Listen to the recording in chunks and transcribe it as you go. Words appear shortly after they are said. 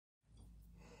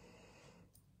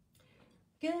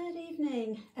Good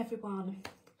evening, everyone.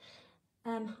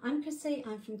 I'm Chrissy,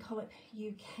 I'm from COLOP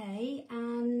UK,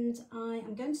 and I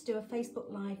am going to do a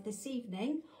Facebook Live this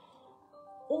evening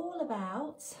all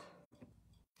about...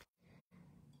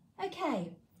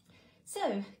 Okay,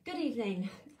 so good evening.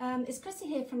 It's Chrissy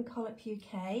here from COLOP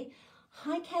UK.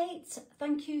 Hi Kate,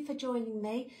 thank you for joining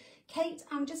me. Kate,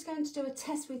 I'm just going to do a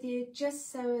test with you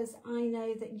just so as I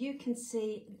know that you can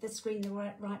see the screen the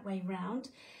right way round.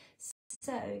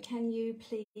 So can you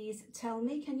please tell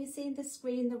me, can you see the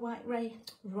screen the right way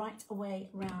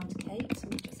round, Kate?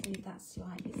 Let me just move that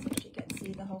slightly so that you get to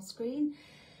see the whole screen.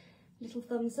 Little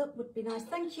thumbs up would be nice.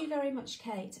 Thank you very much,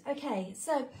 Kate. Okay,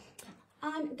 so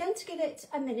I'm going to give it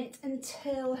a minute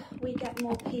until we get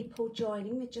more people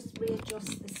joining. We just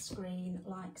readjust the screen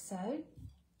like so.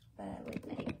 Bear with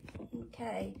me.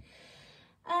 Okay.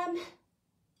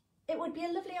 It would be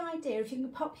a lovely idea if you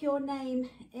can pop your name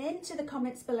into the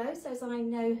comments below so as I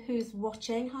know who's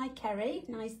watching. Hi Kerry,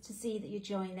 nice to see that you're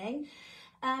joining.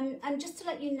 And just to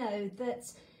let you know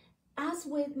that as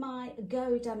with my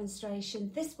Go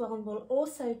demonstration, this one will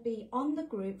also be on the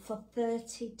group for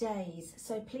 30 days.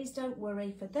 So please don't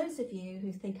worry, for those of you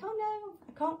who think, oh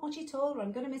no, I can't watch it all or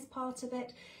I'm going to miss part of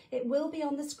it, it will be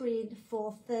on the screen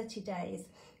for 30 days.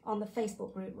 On the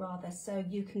Facebook group rather, so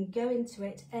you can go into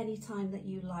it anytime that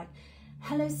you like.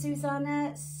 Hello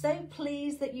Susanna, so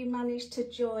pleased that you managed to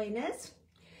join us.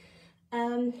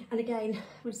 And again,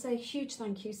 I want to say a huge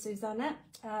thank you, Susanna.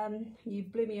 You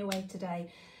blew me away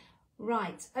today.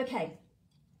 Right, okay.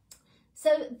 So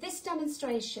this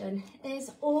demonstration is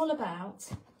all about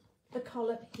the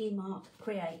COLOP eMark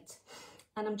Create.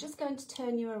 And I'm just going to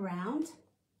turn you around.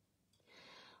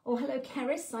 Oh, hello,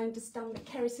 Keris. I understand that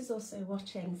Keris is also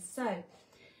watching. So,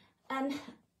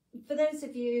 for those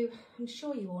of you, I'm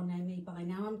sure you all know me by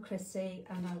now. I'm Chrissy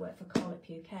and I work for COLOP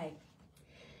UK.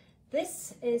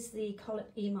 This is the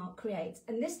COLOP eMark Create,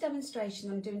 and this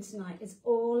demonstration I'm doing tonight is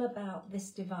all about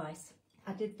this device.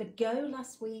 I did the Go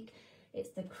last week. It's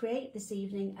the Create this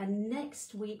evening, and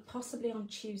next week, possibly on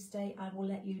Tuesday, I will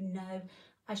let you know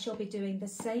I shall be doing the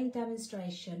same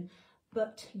demonstration,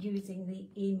 but using the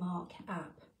eMark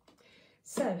app.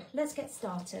 So let's get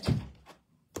started.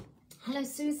 Hello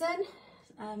Susan,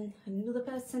 another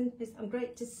person who I'm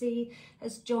great to see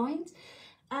has joined.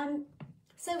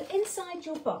 So inside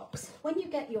your box, when you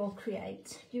get your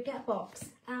Create, you get a box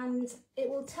and it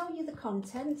will tell you the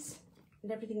contents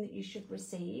and everything that you should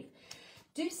receive.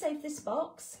 Do save this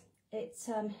box. It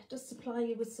does supply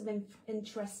you with some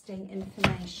interesting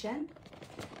information.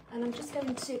 And I'm just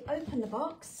going to open the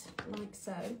box like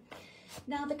so.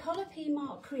 Now the COLOP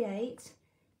eMark Create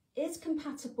is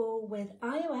compatible with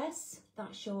iOS,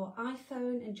 that's your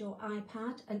iPhone and your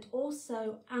iPad, and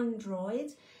also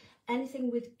Android,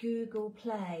 anything with Google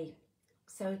Play.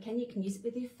 So again, you can use it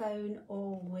with your phone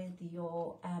or with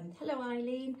your, hello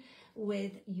Eileen,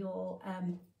 with your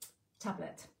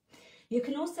tablet. You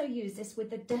can also use this with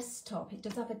the desktop. It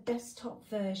does have a desktop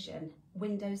version,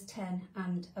 Windows 10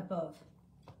 and above.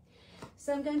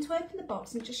 So I'm going to open the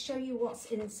box and just show you what's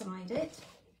inside it.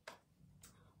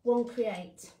 One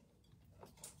Create.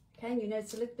 Okay, and you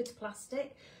notice a little bit of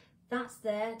plastic. That's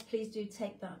there. Please do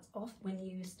take that off when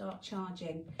you start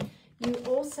charging. You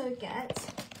also get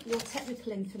your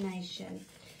technical information.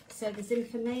 So there's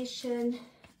information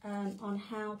on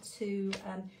how to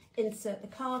insert the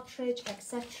cartridge,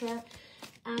 etc.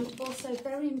 And also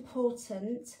very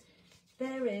important,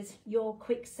 there is your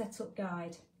quick setup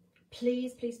guide.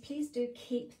 Please, please, please do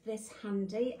keep this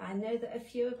handy. I know that a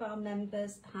few of our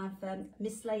members have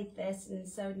mislaid this and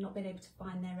so not been able to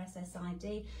find their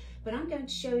SSID, but I'm going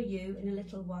to show you in a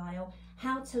little while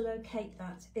how to locate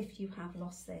that if you have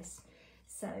lost this.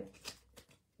 So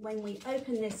when we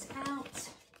open this out,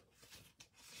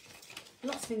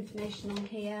 lots of information on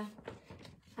here,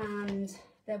 and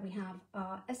there we have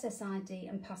our SSID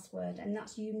and password, and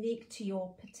that's unique to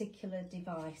your particular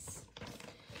device.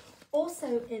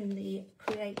 Also in the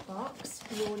Create box,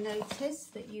 you'll notice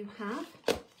that you have,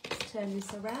 let's turn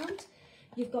this around,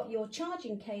 you've got your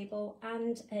charging cable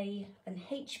and an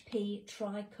HP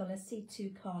Tricolour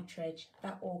C2 cartridge.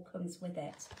 That all comes with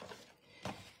it.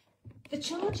 The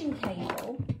charging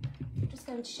cable, I'm just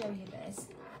going to show you this.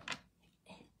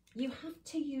 You have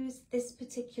to use this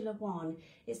particular one.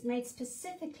 It's made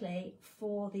specifically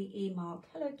for the eMark.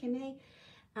 Hello Kimmy.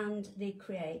 And the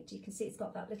Create. You can see it's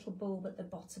got that little bulb at the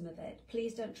bottom of it.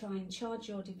 Please don't try and charge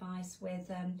your device with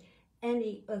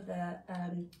any other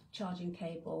charging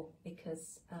cable,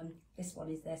 because this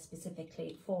one is there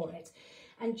specifically for it.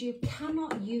 And you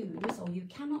cannot use, or you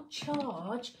cannot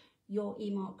charge your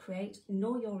eMark Create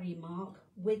nor your eMark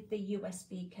with the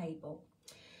USB cable.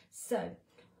 So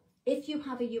If you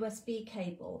have a USB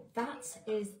cable, that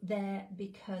is there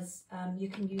because you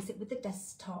can use it with the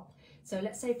desktop. So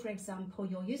let's say, for example,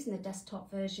 you're using the desktop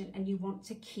version and you want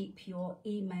to keep your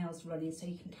emails running so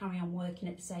you can carry on working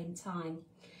at the same time.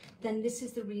 Then this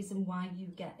is the reason why you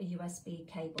get a USB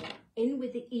cable in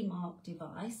with the eMark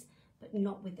device, but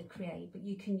not with the Create, but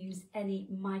you can use any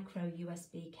micro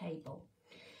USB cable.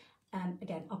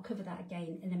 Again, I'll cover that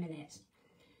again in a minute.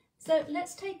 So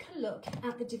let's take a look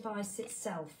at the device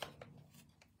itself.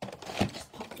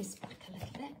 Just pop this back a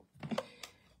little bit.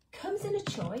 Comes in a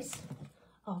choice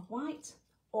of white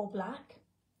or black.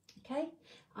 Okay,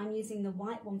 I'm using the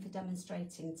white one for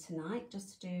demonstrating tonight,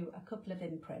 just to do a couple of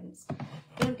imprints.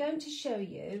 But I'm going to show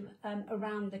you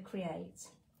around the Create.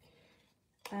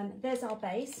 There's our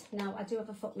base. Now I do have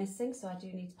a foot missing, so I do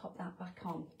need to pop that back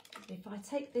on. If I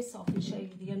take this off and show you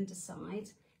the underside,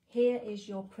 here is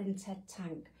your printhead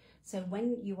tank. So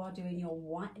when you are doing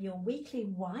your weekly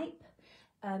wipe,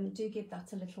 do give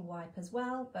that a little wipe as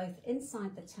well, both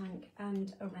inside the tank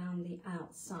and around the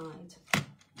outside.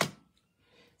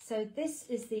 So this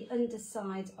is the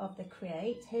underside of the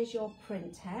Create. Here's your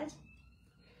printhead,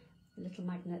 a little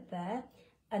magnet there.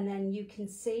 And then you can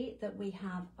see that we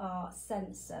have our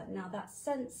sensor. Now that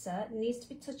sensor needs to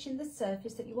be touching the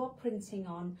surface that you are printing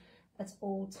on at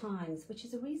all times, which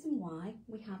is a reason why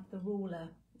we have the ruler.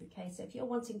 Okay, so if you're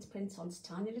wanting to print onto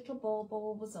tiny little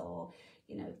baubles or,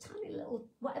 you know, tiny little,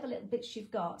 whatever little bits you've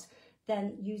got,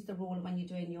 then use the ruler when you're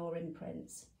doing your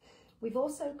imprints. We've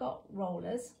also got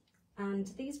rollers, and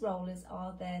these rollers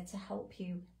are there to help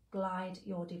you glide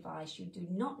your device. You do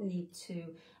not need to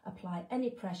apply any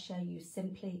pressure, you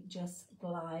simply just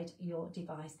glide your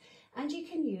device. And you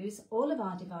can use all of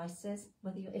our devices,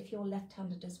 if you're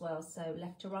left-handed as well, so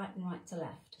left to right and right to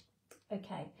left.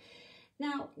 Okay,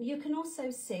 now you can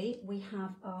also see we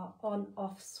have our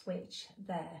on-off switch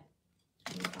there.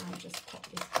 And if I just pop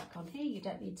this back on here, you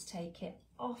don't need to take it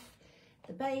off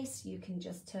the base, you can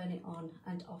just turn it on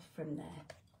and off from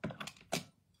there.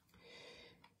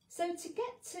 So to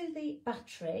get to the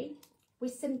battery, we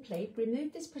simply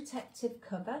remove this protective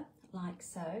cover like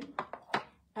so.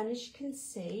 And as you can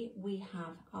see, we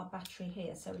have our battery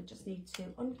here. So we just need to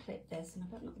unclip this, and I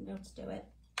don't know if I'm able to do it.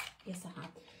 Yes, I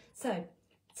have. So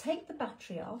take the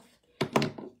battery off,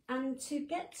 and to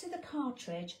get to the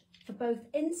cartridge for both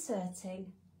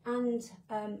inserting and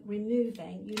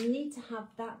removing, you need to have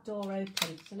that door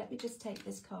open. So let me just take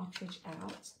this cartridge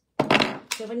out.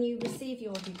 So when you receive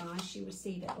your device, you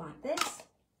receive it like this.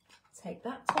 Take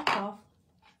that top off,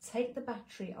 take the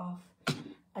battery off,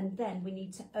 and then we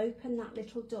need to open that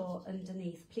little door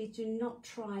underneath. Please do not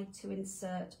try to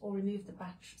insert or remove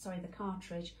the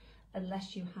cartridge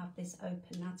unless you have this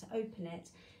open. Now to open it,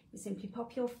 you simply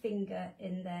pop your finger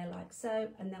in there like so,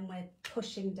 and then we're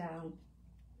pushing down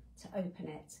to open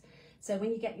it. So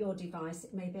when you get your device,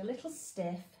 it may be a little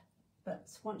stiff, but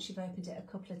once you've opened it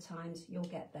a couple of times, you'll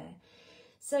get there.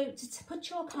 So to put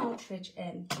your cartridge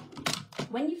in,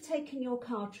 when you've taken your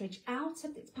cartridge out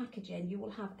of its packaging, you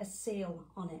will have a seal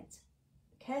on it.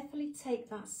 Carefully take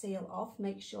that seal off,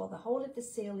 make sure the whole of the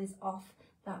seal is off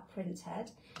that printhead,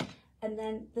 and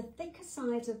then the thicker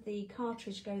side of the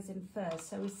cartridge goes in first.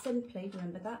 So we simply,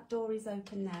 remember that door is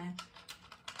open there,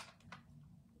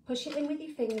 push it in with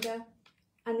your finger,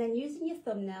 and then using your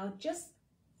thumbnail, just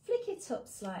flick it up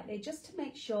slightly just to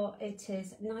make sure it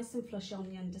is nice and flush on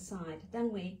the underside.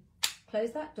 Then we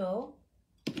close that door,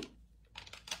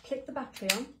 click the battery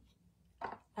on,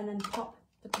 and then pop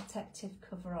the protective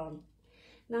cover on.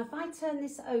 Now if I turn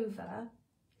this over,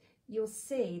 you'll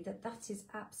see that that is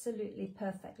absolutely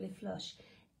perfectly flush.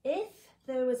 If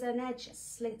there was an edge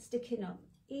sticking up,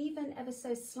 even ever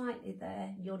so slightly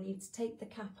there, you'll need to take the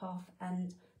cap off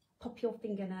and pop your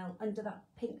fingernail under that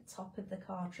pink top of the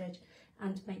cartridge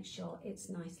and make sure it's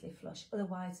nicely flush,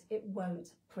 otherwise it won't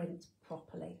print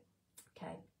properly.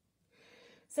 Okay,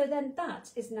 so then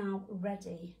that is now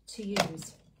ready to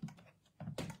use.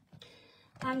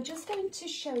 I'm just going to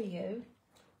show you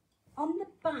on the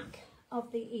back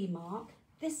of the eMark,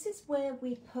 this is where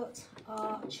we put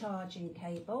our charging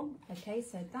cable. Okay,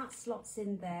 so that slots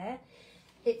in there.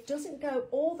 It doesn't go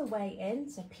all the way in,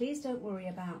 so please don't worry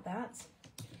about that.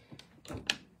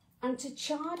 And to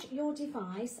charge your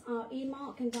device, our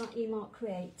eMark and our eMark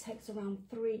Create takes around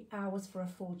 3 hours for a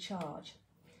full charge.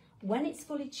 When it's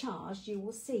fully charged, you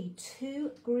will see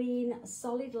 2 green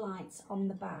solid lights on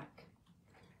the back.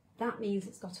 That means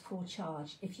it's got a full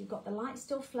charge. If you've got the light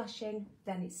still flashing,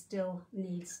 then it still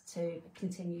needs to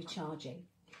continue charging.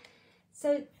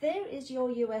 So there is your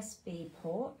USB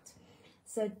port.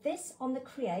 So this on the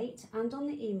Create and on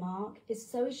the eMark is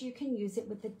so as you can use it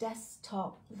with the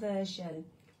desktop version.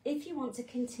 if you want to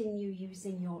continue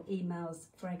using your emails,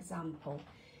 for example.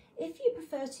 If you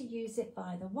prefer to use it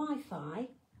by the Wi-Fi,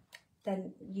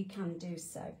 then you can do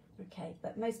so, okay?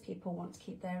 But most people want to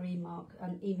keep their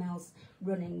emails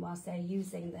running whilst they're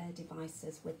using their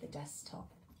devices with the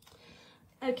desktop.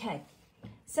 Okay,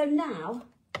 so now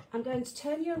I'm going to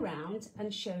turn you around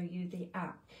and show you the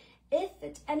app. If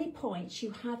at any point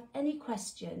you have any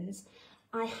questions,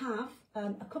 I have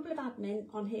a couple of admin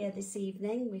on here this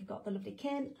evening. We've got the lovely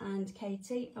Kim and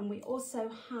Katie, and we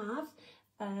also have,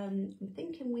 I'm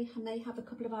thinking we may have a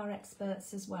couple of our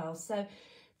experts as well. So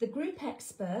the group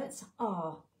experts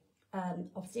are,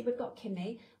 obviously we've got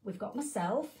Kimmy, we've got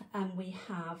myself, and we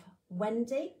have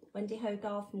Wendy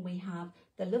Hogarth, and we have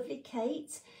the lovely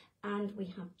Kate, and we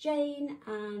have Jane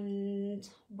and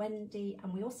Wendy,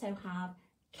 and we also have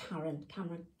Cameron.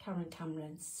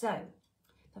 So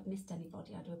if I've missed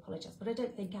anybody, I do apologise, but I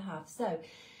don't think I have. So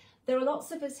there are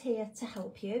lots of us here to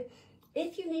help you.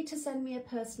 If you need to send me a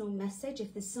personal message,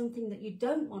 if there's something that you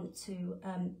don't want to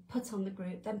put on the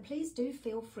group, then please do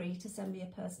feel free to send me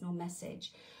a personal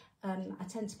message. I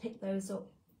tend to pick those up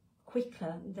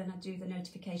quicker than I do the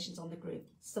notifications on the group.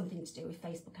 Something to do with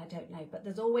Facebook, I don't know, but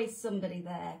there's always somebody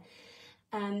there.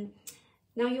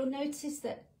 Now you'll notice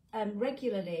that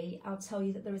regularly I'll tell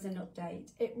you that there is an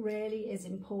update. It really is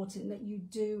important that you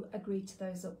do agree to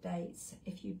those updates.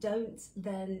 If you don't,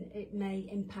 then it may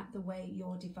impact the way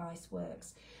your device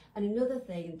works. And another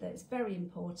thing that's very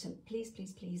important, please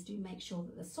do make sure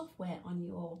that the software on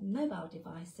your mobile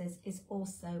devices is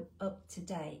also up to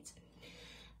date.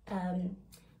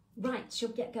 Right, she'll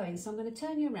get going. So I'm going to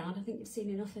turn you around. I think you've seen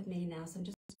enough of me now, so I'm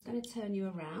just going to turn you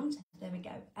around. There we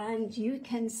go. And you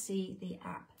can see the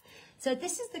app. So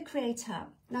this is the Create app.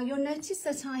 Now you'll notice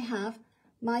that I have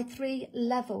my 3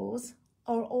 levels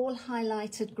are all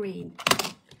highlighted green.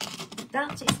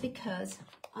 That is because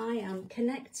I am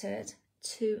connected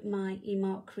to my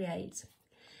eMark Create.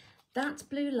 That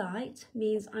blue light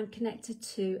means I'm connected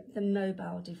to the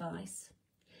mobile device.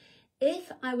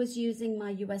 If I was using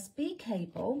my USB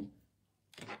cable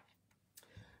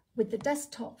with the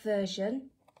desktop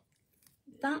version,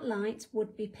 that light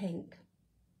would be pink.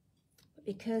 But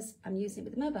because I'm using it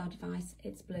with the mobile device,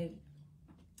 it's blue.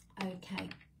 Okay.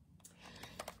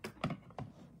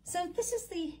 So this is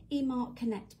the eMark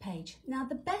Connect page. Now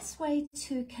the best way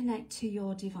to connect to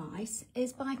your device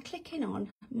is by clicking on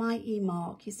My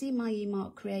eMark. You see My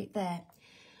eMark Create there.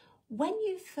 When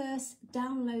you first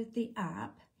download the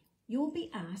app, you'll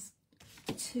be asked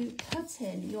to put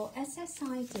in your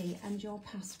SSID and your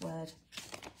password.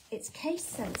 It's case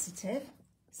sensitive,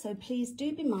 so please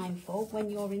do be mindful when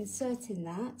you're inserting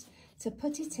that to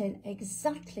put it in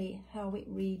exactly how it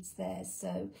reads there.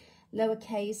 So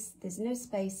lowercase, there's no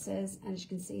spaces, and as you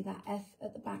can see that F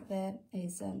at the back there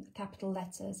is capital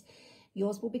letters.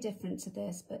 Yours will be different to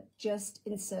this, but just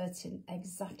inserting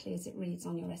exactly as it reads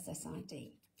on your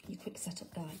SSID, your quick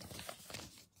setup guide.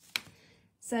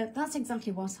 So that's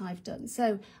exactly what I've done.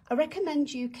 So I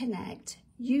recommend you connect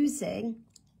using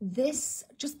this.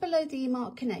 Just below the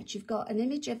eMark Connect, you've got an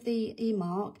image of the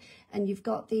eMark and you've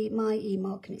got the My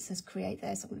eMark and it says Create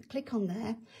there. So I'm going to click on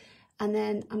there and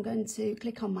then I'm going to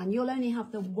click on mine. You'll only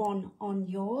have the one on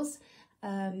yours,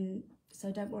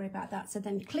 so don't worry about that. So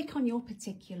then click on your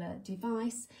particular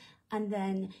device and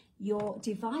then your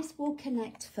device will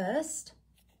connect first.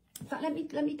 In fact, let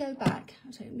me go back.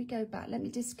 Let me go back. Let me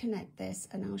disconnect this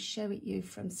and I'll show it you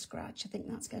from scratch. I think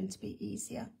that's going to be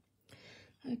easier.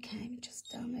 Okay, let me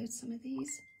just download some of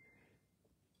these.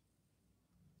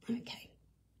 Okay.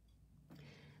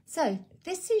 So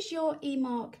this is your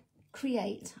eMark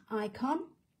Create icon.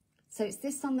 So it's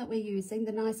this one that we're using,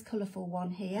 the nice colourful one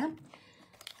here.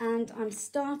 And I'm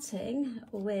starting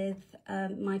with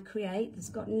my Create. There's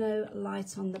got no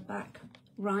light on the back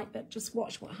right, but just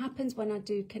watch what happens when I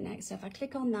do connect. So if I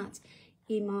click on that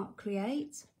eMark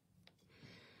Create,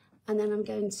 and then I'm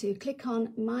going to click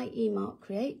on My eMark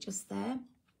Create just there,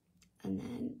 and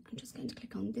then I'm just going to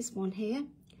click on this one here.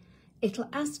 It'll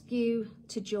ask you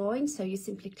to join, so you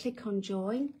simply click on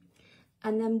Join,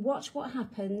 and then watch what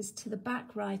happens to the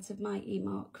back right of My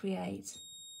eMark Create.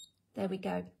 There we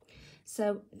go.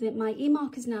 So my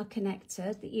eMark is now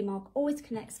connected. The eMark always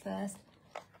connects first,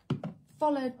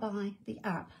 followed by the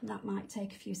app. That might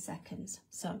take a few seconds.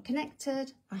 So I'm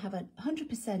connected, I have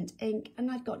 100% ink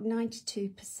and I've got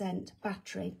 92%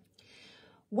 battery.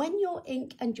 When your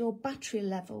ink and your battery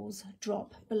levels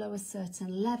drop below a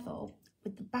certain level,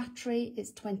 with the battery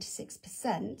it's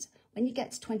 26%, when you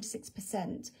get to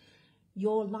 26%,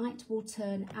 your light will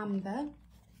turn amber,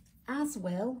 as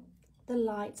will the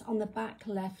light on the back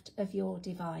left of your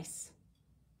device.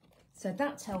 So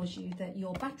that tells you that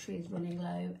your battery is running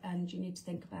low and you need to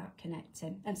think about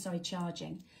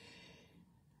charging.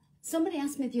 Somebody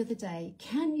asked me the other day,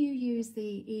 can you use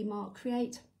the eMark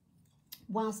Create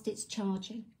whilst it's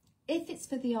charging? If it's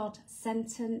for the odd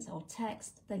sentence or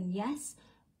text, then yes,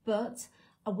 but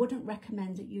I wouldn't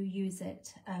recommend that you use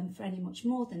it for any much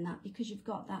more than that, because you've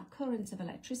got that current of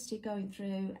electricity going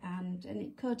through and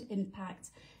it could impact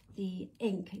the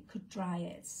ink, it could dry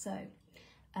it. So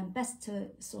best to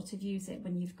sort of use it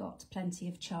when you've got plenty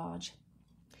of charge.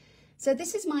 So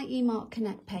this is my eMark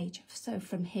Connect page. So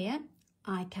from here,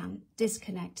 I can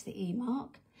disconnect the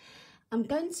eMark. I'm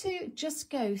going to just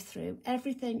go through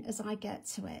everything as I get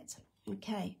to it.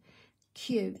 Okay,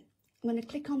 Q. I'm going to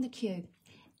click on the Q.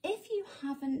 If you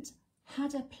haven't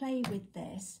had a play with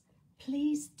this,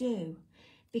 please do,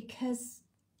 because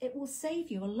it will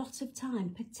save you a lot of time,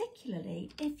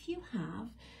 particularly if you have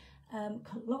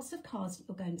lots of cards that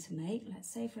you're going to make. Let's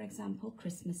say, for example,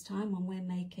 Christmas time, when we're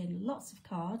making lots of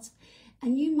cards,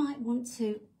 and you might want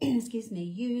to, excuse me,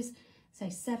 use, say,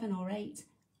 7 or 8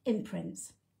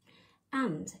 imprints.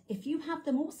 And if you have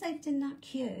them all saved in that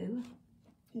queue,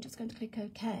 I'm just going to click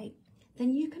OK,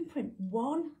 then you can print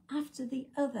one after the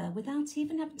other without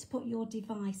even having to put your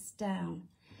device down.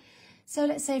 So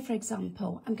let's say, for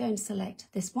example, I'm going to select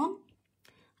this one.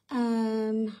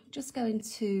 Just going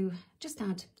to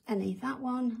add any, that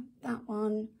one, I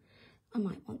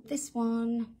might want this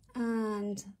one,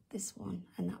 and this one,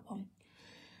 and that one.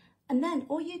 And then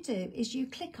all you do is you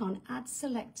click on Add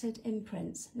Selected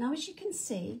Imprints. Now, as you can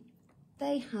see,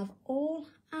 they have all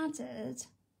added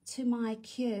to my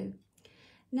queue.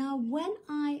 Now, when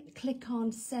I click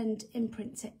on Send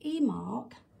Imprint to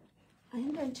eMark, I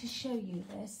am going to show you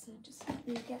this. So just let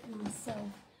me get myself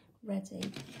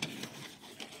ready.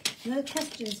 No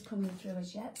questions coming through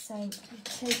as yet, so I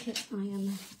take it I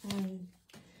am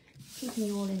keeping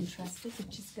you all interested,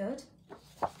 which is good.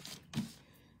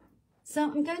 So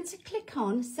I'm going to click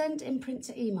on Send Imprint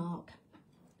to eMark.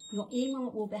 Your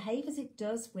eMark will behave as it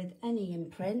does with any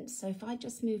imprint. So if I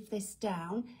just move this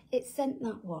down, it sent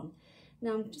that one.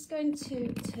 Now I'm just going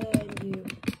to turn you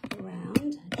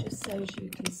around just so as you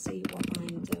can see what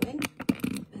I'm doing.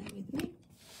 Bear with me.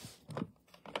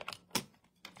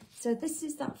 So this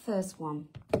is that first one.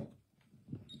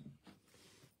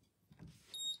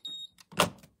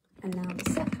 And now the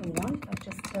second one, I'll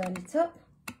just turn it up.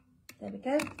 There we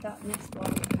go. That next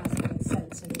one has been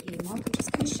sent to the eMark. I'm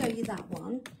just going to show you that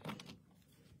one.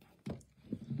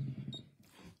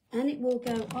 And it will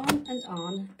go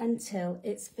on until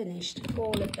it's finished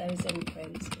all of those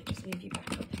imprints. I'll just move you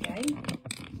back up again.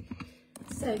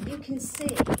 So you can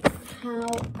see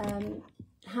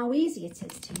how easy it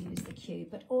is to use the queue,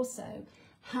 but also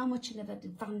how much of an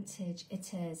advantage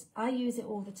it is. I use it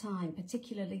all the time,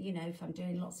 particularly, you know, if I'm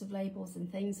doing lots of labels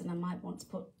and things and I might want to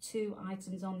put 2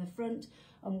 items on the front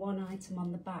and 1 item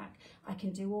on the back. I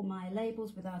can do all my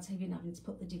labels without even having to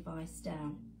put the device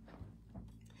down.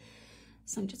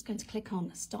 So I'm just going to click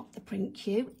on Stop the Print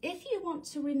Queue. If you want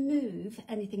to remove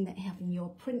anything that you have in your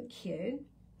print queue,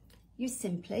 you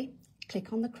simply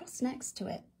click on the cross next to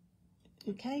it.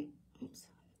 Okay, oops,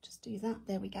 just do that,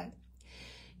 there we go.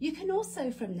 You can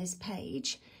also, from this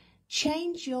page,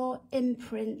 change your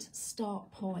imprint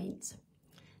start point.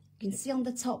 You can see on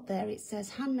the top there, it says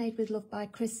Handmade with Love by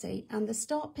Chrissy, and the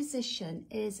start position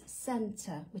is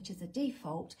center, which is a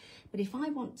default. But if I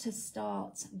want to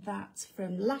start that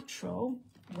from lateral,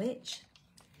 which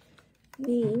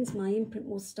means my imprint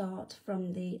will start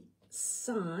from the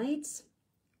sides,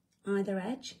 either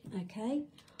edge, okay?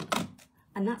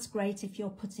 And that's great if you're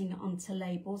putting it onto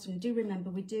labels. And do remember,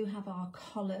 we do have our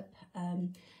COLOP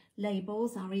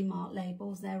labels, our eMark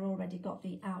labels. They're already got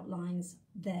the outlines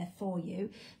there for you.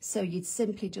 So you'd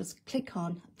simply just click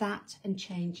on that and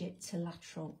change it to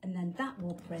lateral. And then that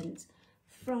will print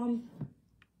from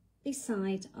the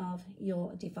side of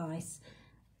your device.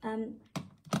 So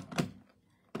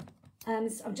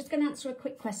I'm just going to answer a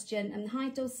quick question. And hi,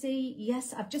 Dulcie.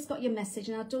 Yes, I've just got your message.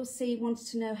 Now, Dulcie wanted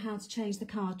to know how to change the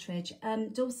cartridge.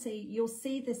 Dulcie, you'll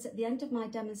see this at the end of my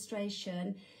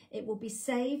demonstration. It will be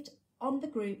saved on the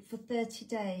group for 30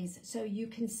 days. So you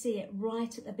can see it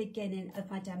right at the beginning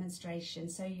of my demonstration.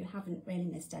 So you haven't really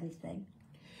missed anything.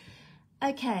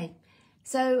 Okay,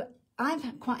 so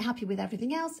I'm quite happy with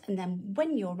everything else. And then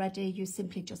when you're ready, you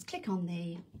simply just click on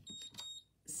the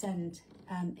Send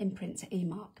Imprint to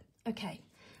eMark. Okay,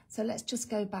 so let's just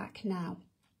go back now.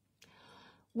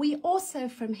 We also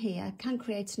from here can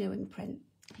create a new imprint.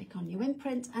 Click on New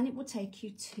Imprint and it will take you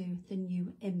to the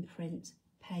New Imprint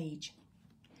page.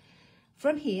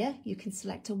 From here, you can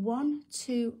select a 1,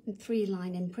 2, and 3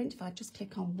 line imprint. If I just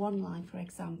click on 1 line, for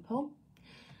example,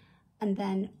 and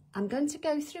then I'm going to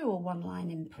go through a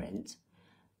one-line imprint.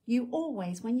 You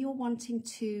always, when you're wanting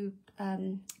to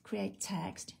create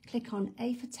text, click on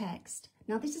A for text.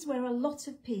 Now this is where a lot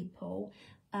of people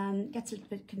get a little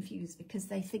bit confused because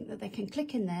they think that they can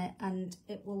click in there and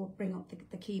it will bring up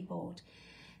the keyboard.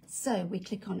 So we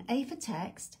click on A for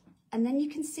text, and then you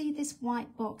can see this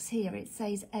white box here. It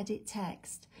says edit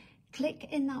text. Click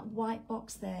in that white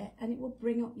box there and it will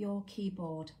bring up your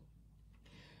keyboard.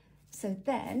 So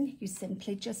then you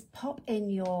simply just pop in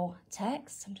your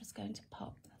text. I'm just going to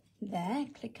pop there,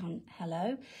 click on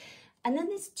hello. And then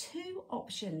there's two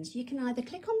options. You can either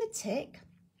click on the tick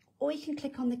or you can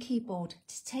click on the keyboard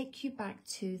to take you back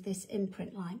to this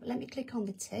imprint line. But let me click on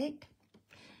the tick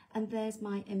and there's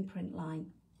my imprint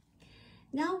line.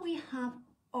 Now we have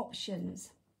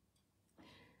options.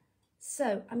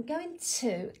 So I'm going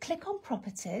to click on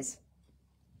properties.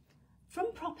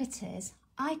 From properties,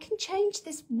 I can change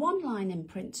this one-line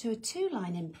imprint to a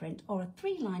two-line imprint or a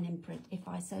three-line imprint if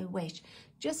I so wish,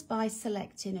 just by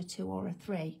selecting a 2 or a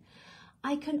 3.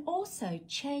 I can also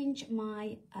change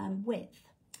my width,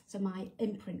 so my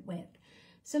imprint width.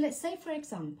 So let's say, for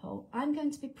example, I'm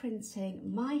going to be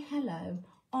printing my hello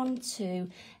onto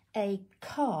a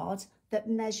card that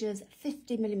measures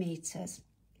 50 millimeters.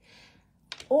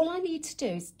 All I need to do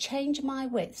is change my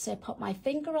width. So put my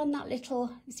finger on that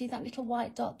little, you see that little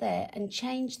white dot there, and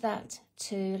change that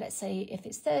to, let's say if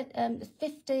it's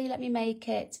 50, let me make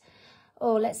it,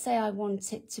 or let's say I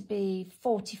want it to be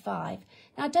 45.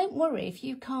 Now don't worry if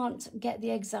you can't get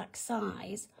the exact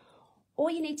size. All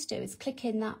you need to do is click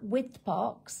in that width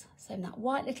box, so in that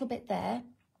white little bit there,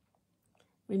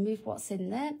 remove what's in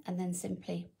there, and then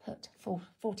simply put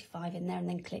 45 in there and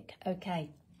then click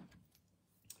OK.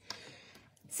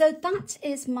 So that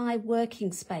is my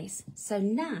working space. So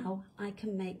now I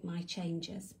can make my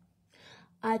changes.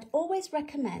 I'd always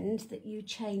recommend that you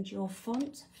change your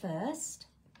font first.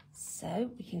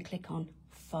 So we can click on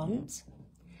font.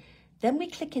 Then we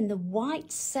click in the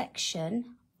white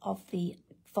section of the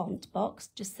font box.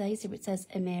 Just say, so it says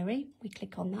Amiri. We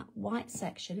click on that white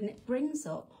section and it brings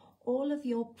up all of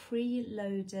your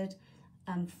preloaded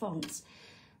fonts.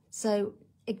 So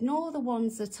ignore the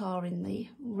ones that are in the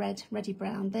ready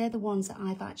brown. They're the ones that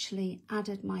I've actually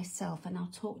added myself, and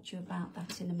I'll talk to you about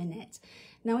that in a minute.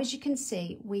 Now, as you can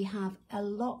see, we have a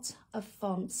lot of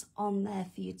fonts on there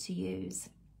for you to use,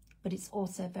 but it's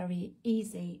also very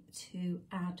easy to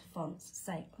add fonts.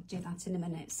 So I'll do that in a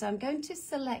minute. So I'm going to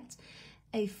select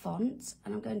a font,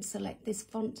 and I'm going to select this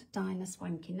font Dinah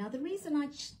Swanky. Now, the reason I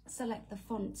select the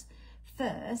font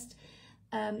first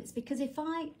it's because if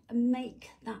I make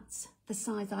that the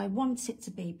size I want it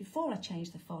to be before I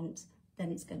change the font,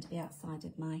 then it's going to be outside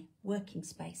of my working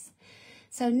space.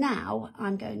 So now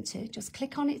I'm going to just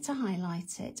click on it to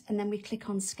highlight it, and then we click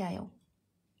on scale.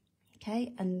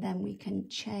 Okay, and then we can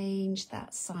change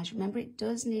that size. Remember, it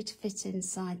does need to fit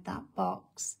inside that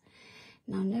box.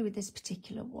 Now I know with this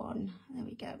particular one, there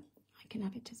we go, I can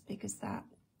have it as big as that.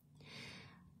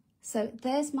 So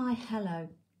there's my hello.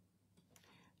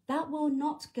 That will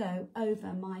not go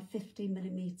over my 50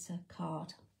 millimeter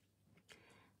card.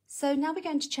 So now we're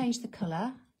going to change the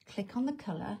colour. Click on the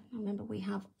colour. Remember, we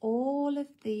have all of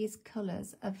these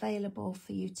colours available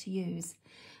for you to use.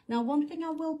 Now, one thing I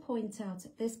will point out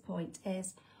at this point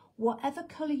is whatever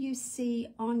colour you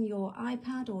see on your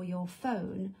iPad or your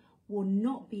phone will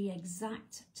not be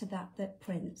exact to that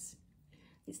prints.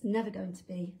 It's never going to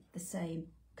be the same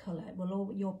colour.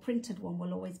 Your printed one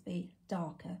will always be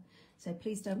darker. So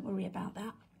please don't worry about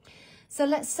that. So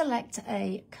let's select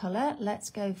a colour.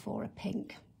 Let's go for a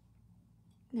pink.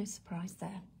 No surprise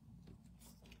there.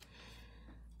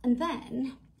 And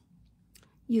then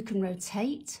you can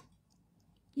rotate.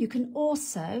 You can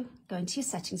also go into your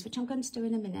settings, which I'm going to do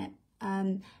in a minute.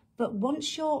 But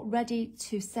once you're ready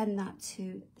to send that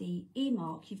to the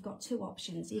eMark, you've got two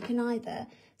options. You can either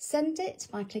send it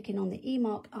by clicking on the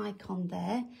eMark icon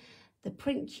there. The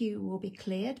print queue will be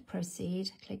cleared,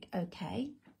 proceed, click OK.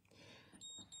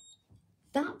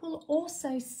 That will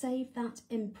also save that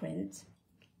imprint,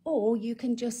 or you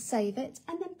can just save it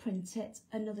and then print it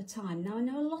another time. Now, I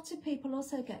know a lot of people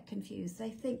also get confused.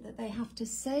 They think that they have to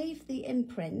save the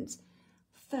imprint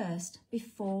first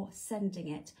before sending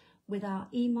it. With our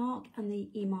eMark and the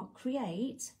eMark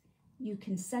Create, you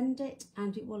can send it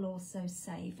and it will also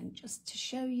save. And just to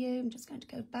show you, I'm just going to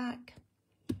go back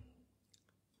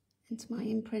into my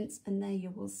imprints, and there you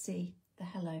will see the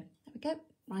hello. There we go,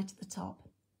 right at the top.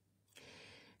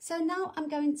 So now I'm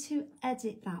going to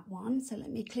edit that one. So let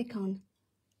me click on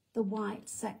the white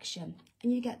section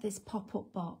and you get this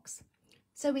pop-up box.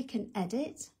 So we can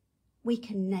edit, we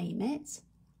can name it,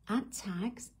 add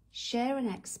tags, share and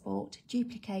export,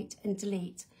 duplicate and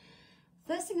delete.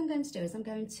 First thing I'm going to do is I'm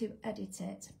going to edit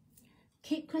it.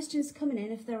 Keep questions coming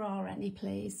in if there are any,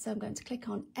 please. So I'm going to click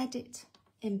on Edit,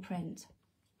 Imprint.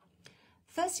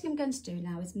 First thing I'm going to do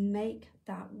now is make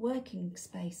that working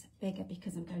space bigger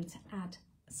because I'm going to add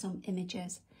some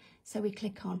images. So we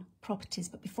click on Properties.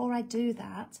 But before I do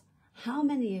that, how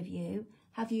many of you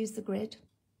have used the grid?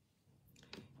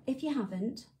 If you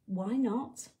haven't, why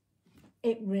not?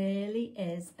 It really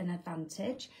is an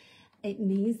advantage. It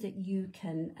means that you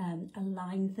can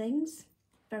align things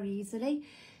very easily.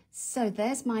 So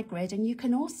there's my grid, and you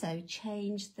can also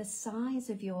change the size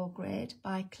of your grid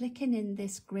by clicking in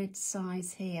this grid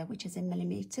size here, which is in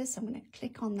millimeters. So I'm going to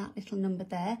click on that little number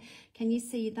there. Can you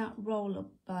see that roll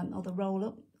up, or the roll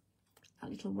up,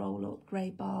 that little roll up grey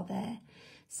bar there?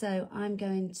 So I'm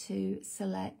going to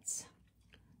select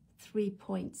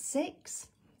 3.6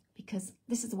 because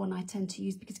this is the one I tend to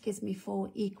use because it gives me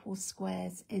 4 equal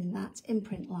squares in that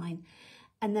imprint line.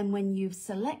 And then when you've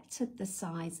selected the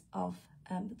size of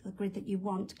the grid that you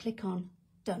want, click on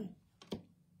Done.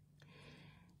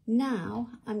 Now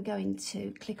I'm going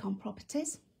to click on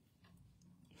Properties,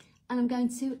 and I'm going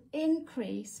to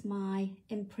increase my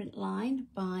imprint line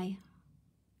by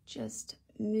just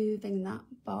moving that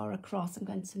bar across. I'm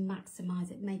going to maximize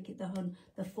it, make it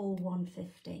the full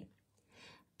 150,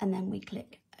 and then we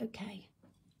click OK.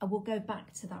 I will go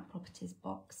back to that Properties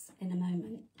box in a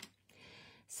moment.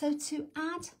 So to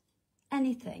add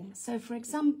anything, so for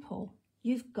example,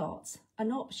 you've got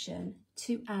an option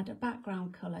to add a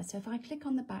background colour. So if I click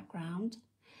on the background,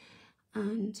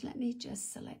 and let me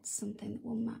just select something that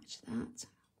will match that.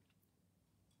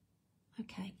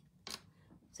 Okay,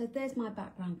 so there's my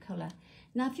background colour.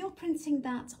 Now if you're printing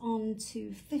that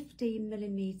onto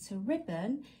 15mm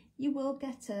ribbon, you will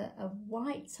get a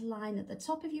white line at the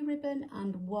top of your ribbon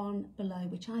and one below,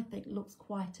 which I think looks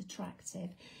quite attractive.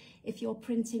 If you're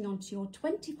printing onto your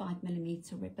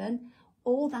 25mm ribbon,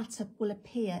 all that will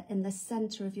appear in the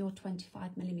centre of your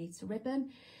 25mm ribbon.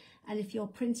 And if you're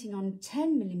printing on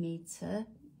 10mm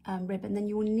ribbon, then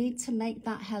you will need to make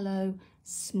that hello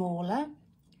smaller.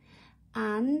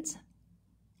 And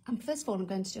first of all, I'm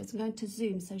going to do is I'm going to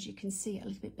zoom so as you can see it a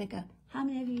little bit bigger. How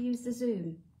many of you use the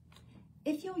zoom?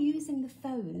 If you're using the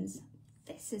phones,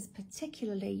 this is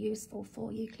particularly useful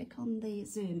for you. Click on the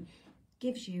zoom,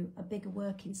 gives you a bigger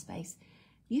working space.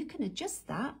 You can adjust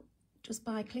that just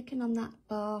by clicking on that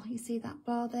bar. You see that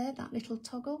bar there, that little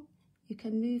toggle? You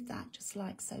can move that just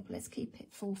like so, but let's keep it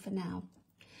full for now.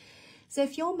 So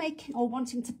if you're making or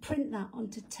wanting to print that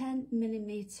onto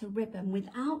 10mm ribbon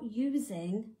without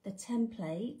using the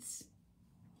templates,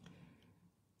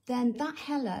 then that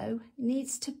hello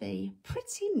needs to be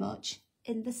pretty much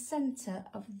in the centre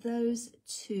of those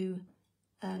two,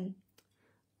 on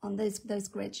those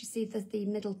grids. You see the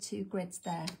middle two grids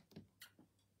there.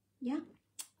 Yeah?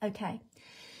 Okay,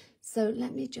 so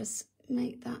let me just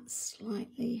make that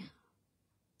slightly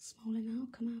smaller now,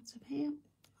 come out of here.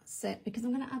 That's it, because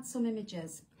I'm going to add some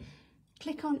images.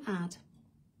 Click on Add.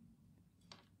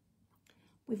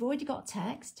 We've already got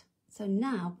text, so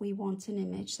now we want an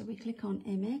image, so we click on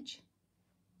Image.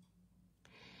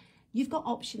 You've got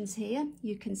options here.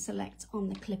 You can select on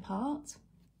the clip art,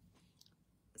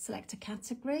 select a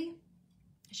category.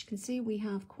 As you can see, we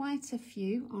have quite a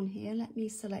few on here. Let me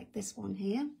select this one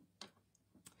here.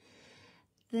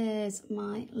 There's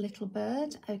my little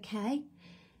bird. Okay.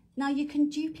 Now you can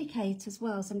duplicate as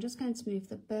well. So I'm just going to move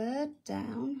the bird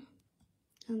down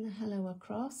and the hello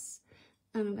across.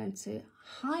 And I'm going to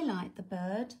highlight the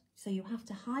bird. So you have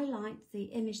to highlight the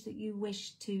image that you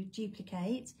wish to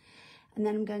duplicate. And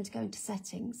then I'm going to go into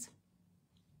Settings.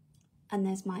 And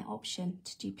there's my option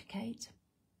to duplicate.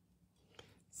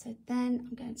 So then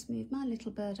I'm going to move my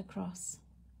little bird across.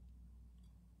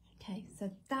 Okay,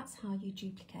 so that's how you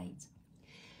duplicate.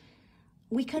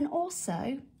 We can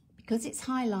also, because it's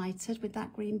highlighted with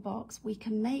that green box, we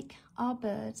can make our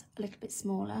bird a little bit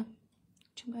smaller,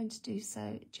 which I'm going to do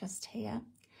so just here.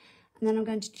 And then I'm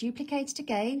going to duplicate it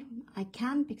again. I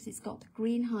can because it's got the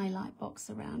green highlight box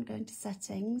around. Go into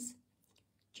Settings,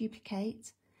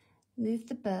 duplicate, move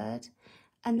the bird,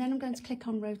 and then I'm going to click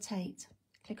on Rotate.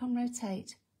 Click on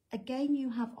Rotate. Again, you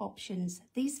have options.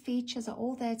 These features are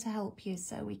all there to help you,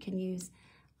 so we can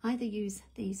either use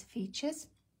these features.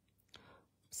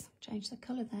 Oops, change the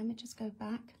colour there, we just go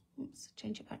back. Oops,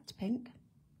 change it back to pink.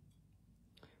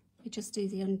 We just do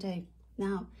the undo.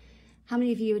 Now, how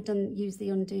many of you have used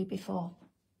the undo before?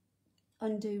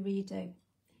 Undo, redo.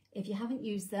 If you haven't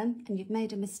used them and you've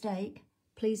made a mistake,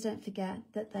 please don't forget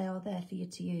that they are there for you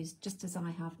to use, just as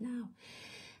I have now.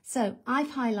 So I've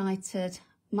highlighted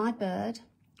my bird.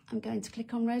 I'm going to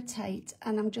click on rotate,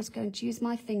 and I'm just going to use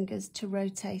my fingers to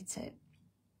rotate it.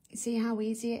 You see how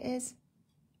easy it is?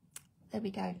 There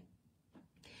we go.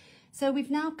 So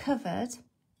we've now covered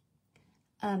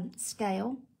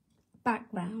scale,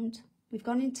 background, we've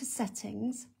gone into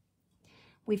settings,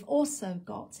 we've also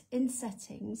got in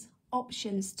settings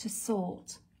options to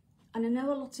sort. And I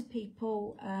know a lot of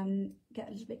people get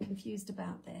a little bit confused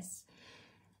about this.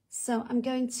 So I'm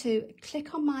going to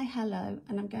click on my hello,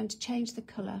 and I'm going to change the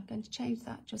colour. I'm going to change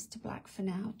that just to black for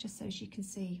now, just so as you can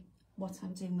see what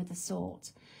I'm doing with the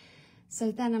sort.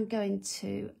 So then I'm going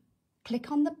to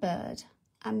click on the bird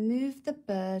and move the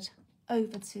bird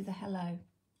over to the hello.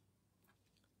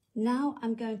 Now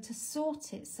I'm going to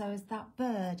sort it so as that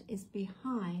bird is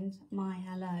behind my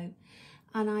hello.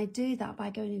 And I do that by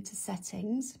going into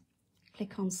settings,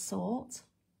 click on sort,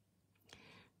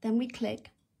 then we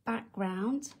click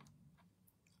background,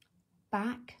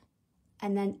 back,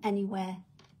 and then anywhere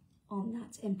on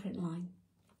that imprint line.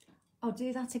 I'll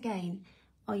do that again.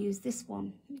 I'll use this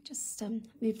one. Let me just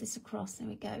move this across. There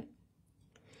we go.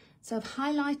 So I've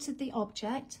highlighted the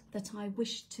object that I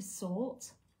wish to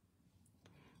sort.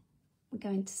 We go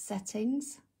into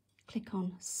settings, click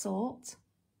on sort.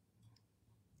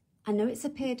 I know it's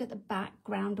appeared at the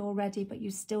background already, but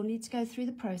you still need to go through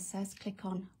the process. Click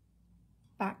on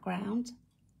background,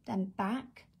 then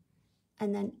back,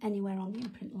 and then anywhere on the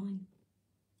imprint line.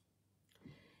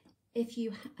 If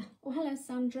you, oh hello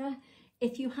Sandra,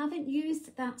 if you haven't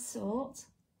used that sort,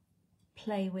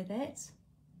 play with it,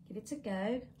 give it a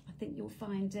go. I think you'll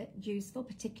find it useful,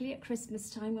 particularly at Christmas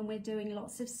time when we're doing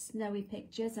lots of snowy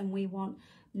pictures and we want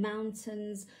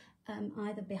mountains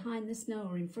either behind the snow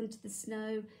or in front of the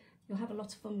snow. You'll have a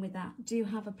lot of fun with that. Do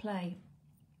have a play.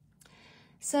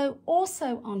 So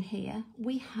also on here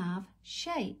we have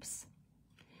shapes.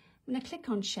 I'm going to click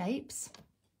on shapes.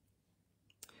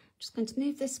 I'm just going to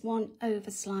move this one over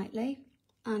slightly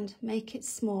and make it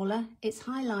smaller. It's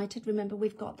highlighted. Remember,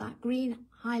 we've got that green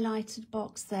highlighted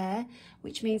box there,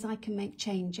 which means I can make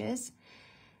changes.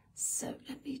 So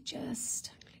let me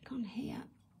just click on here,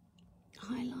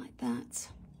 highlight that,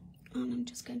 and I'm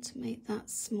just going to make that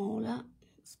smaller.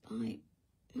 It's by,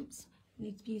 oops, I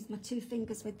need to use my two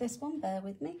fingers with this one, bear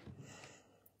with me.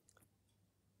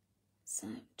 So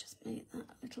just make that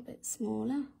a little bit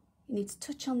smaller. You need to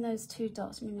touch on those two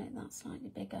dots and make that slightly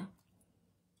bigger.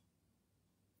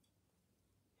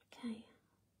 Okay,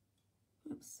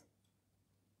 oops.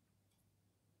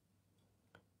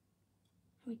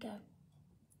 Here we go.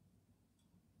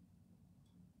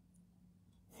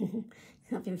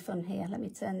 Having fun here. Let me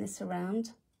turn this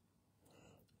around,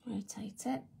 rotate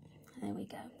it. There we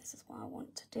go. This is what I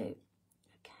want to do.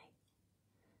 Okay.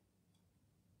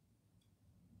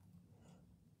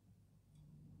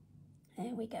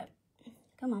 There we go.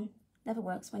 Come on. Never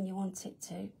works when you want it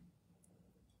to.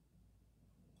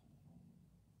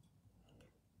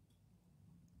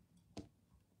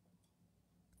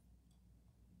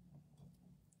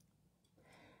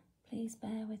 Please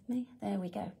bear with me. There we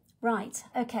go. Right,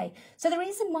 okay. So the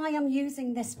reason why I'm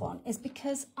using this one is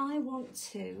because I want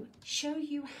to show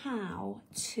you how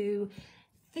to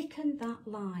thicken that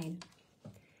line.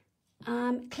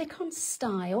 Click on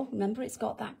style. Remember, it's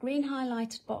got that green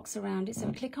highlighted box around it.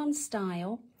 So click on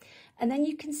style, and then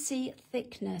you can see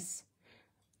thickness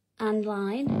and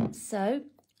line. So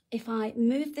if I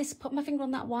move this, put my finger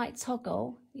on that white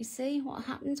toggle, you see what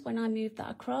happens when I move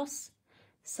that across?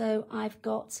 So I've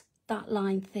got that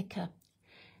line thicker.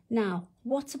 Now,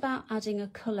 what about adding a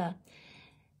colour?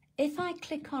 If I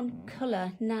click on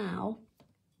colour now,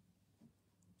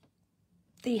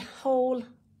 the whole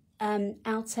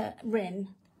outer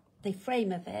rim, the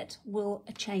frame of it, will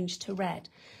change to red.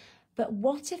 But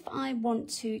what if I want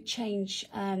to change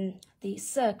the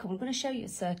circle? I'm going to show you a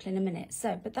circle in a minute.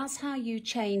 So, but that's how you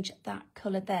change that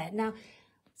colour there. Now,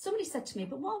 somebody said to me,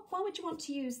 but why would you want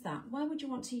to use that? Why would you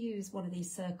want to use one of these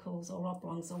circles or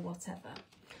oblongs or whatever?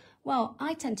 Well,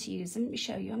 I tend to use them. Let me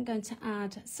show you. I'm going to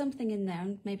add something in there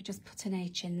and maybe just put an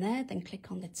H in there, then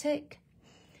click on the tick.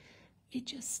 You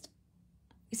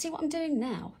see what I'm doing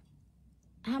now?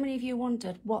 How many of you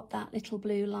wondered what that little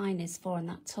blue line is for and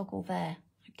that toggle there?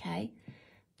 Okay,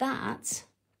 that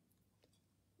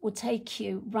will take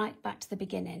you right back to the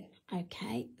beginning.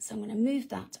 Okay, so I'm going to move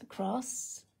that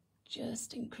across,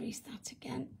 just increase that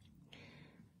again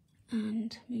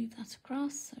and move that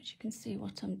across so that you can see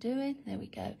what I'm doing. There we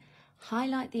go.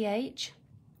 Highlight the H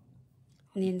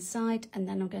on the inside, and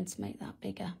then I'm going to make that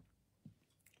bigger.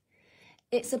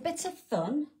 It's a bit of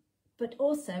fun, but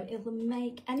also it'll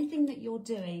make anything that you're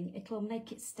doing, it'll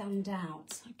make it stand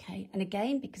out. Okay, and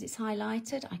again, because it's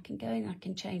highlighted, I can go in, I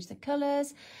can change the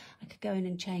colours, I could go in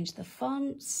and change the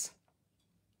fonts.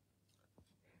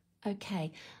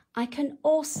 Okay, I can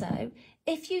also,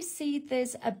 if you see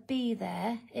there's a B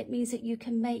there, it means that you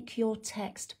can make your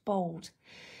text bold.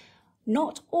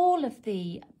 Not all of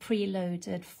the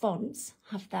preloaded fonts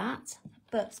have that,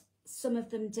 but some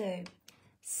of them do.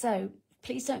 So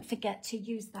please don't forget to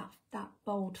use that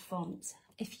bold font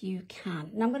if you can.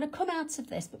 And I'm going to come out of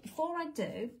this, but before I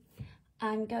do,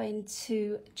 I'm going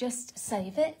to just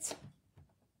save it.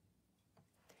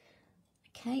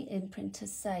 Okay, imprint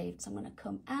is saved. So I'm going to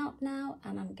come out now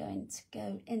and I'm going to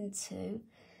go into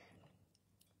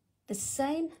the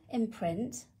same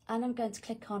imprint and I'm going to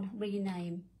click on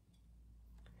rename.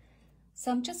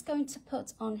 So I'm just going to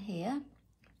put on here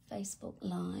Facebook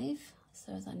Live,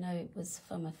 so as I know it was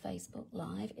from a Facebook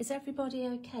Live. Is everybody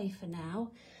okay for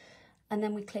now? And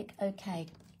then we click OK.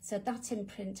 So that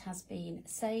imprint has been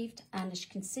saved, and as you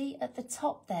can see at the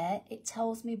top there, it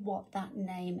tells me what that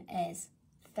name is,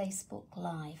 Facebook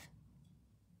Live.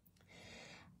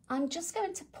 I'm just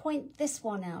going to point this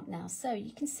one out now. So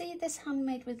you can see this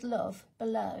Handmade with Love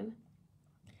below.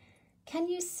 Can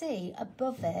you see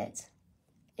above it,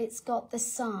 it's got the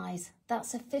size,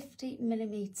 that's a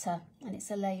 50mm and it's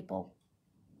a label.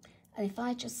 And if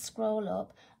I just scroll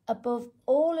up, above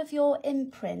all of your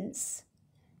imprints,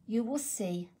 you will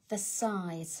see the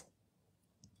size.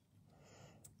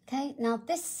 Okay, now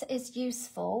this is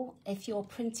useful if you're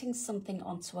printing something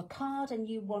onto a card and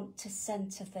you want to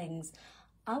centre things.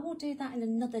 I will do that in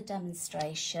another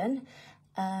demonstration.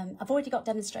 I've already got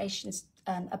demonstrations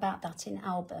about that in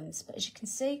albums, but as you can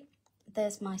see,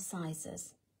 there's my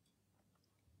sizes.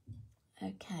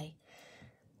 Okay,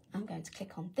 I'm going to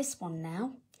click on this one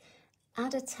now,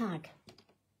 add a tag.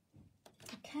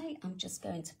 Okay, I'm just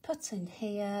going to put in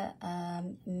here,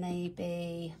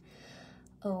 maybe,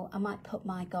 oh, I might put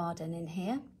my garden in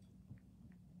here.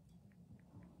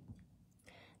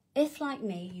 If, like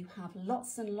me, you have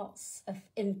lots and lots of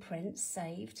imprints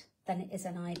saved, then it is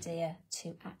an idea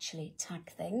to actually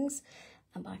tag things.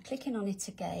 And by clicking on it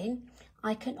again,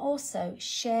 I can also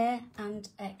share and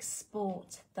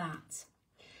export that.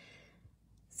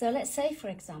 So let's say, for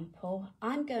example,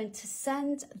 I'm going to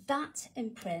send that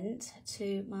imprint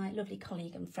to my lovely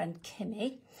colleague and friend,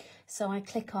 Kimmy. So I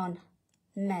click on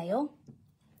mail.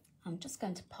 I'm just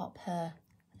going to pop her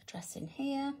address in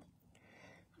here.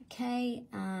 Okay,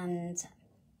 and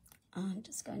I'm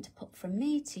just going to put from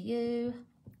me to you.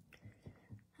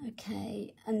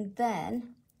 Okay, and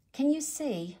then can you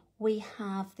see we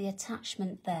have the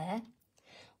attachment there?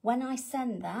 When I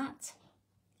send that,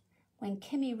 when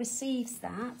Kimmy receives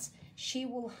that, she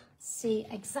will see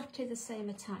exactly the same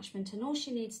attachment, and all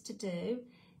she needs to do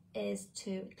is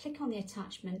to click on the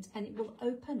attachment and it will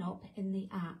open up in the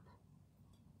app.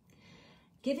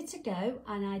 Give it a go,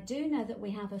 and I do know that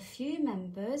we have a few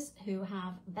members who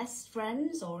have best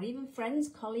friends or even friends,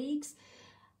 colleagues.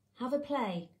 Have a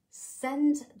play,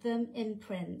 send them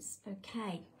imprints.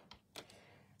 Okay,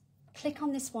 click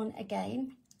on this one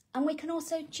again, and we can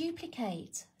also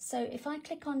duplicate. So if I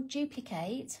click on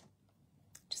duplicate,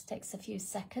 just takes a few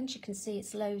seconds, you can see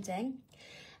it's loading.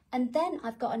 And then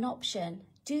I've got an option.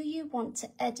 Do you want to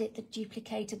edit the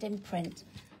duplicated imprint?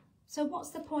 So what's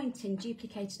the point in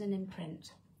duplicating an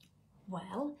imprint?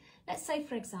 Well, let's say,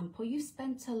 for example, you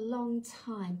spent a long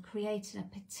time creating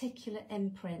a particular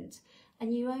imprint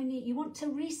and you want to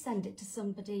resend it to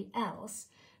somebody else,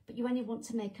 but you only want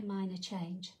to make a minor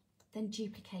change. Then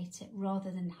duplicate it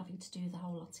rather than having to do the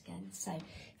whole lot again. So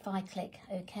if I click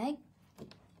OK,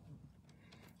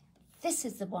 this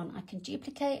is the one I can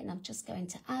duplicate, and I'm just going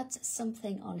to add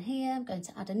something on here. I'm going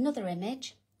to add another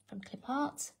image from Clip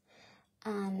Art.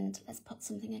 And let's put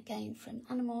something again from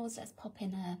animals. Let's pop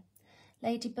in a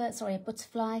ladybird, sorry, a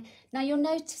butterfly. Now you'll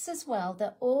notice as well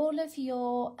that all of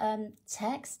your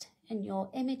text and your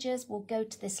images will go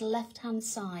to this left-hand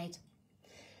side.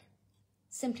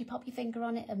 Simply pop your finger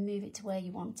on it and move it to where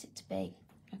you want it to be.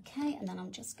 Okay, and then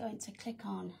I'm just going to click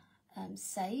on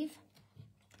save.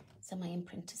 So my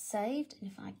imprint is saved, and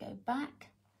if I go back,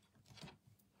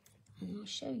 and I'll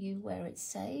show you where it's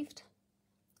saved.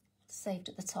 Saved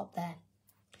at the top there.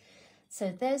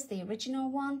 So there's the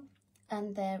original one,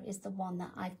 and there is the one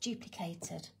that I've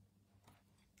duplicated.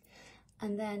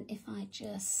 And then if I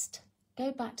just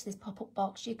go back to this pop-up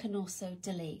box, you can also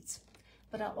delete.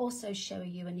 But I'll also show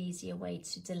you an easier way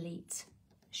to delete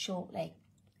shortly.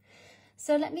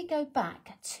 So let me go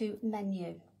back to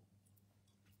menu.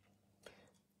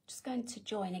 Just going to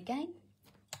join again.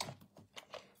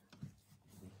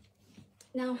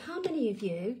 Now, how many of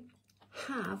you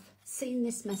have seen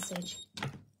this message,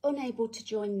 unable to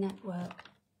join network.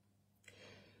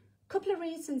 Couple of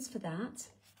reasons for that.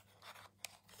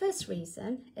 First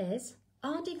reason is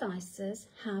our devices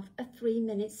have a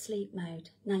 3-minute sleep mode.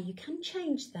 Now you can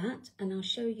change that and I'll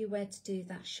show you where to do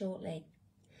that shortly.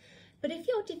 But if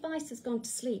your device has gone to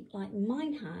sleep like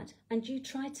mine had and you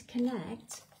try to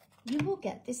connect, you will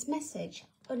get this message,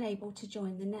 unable to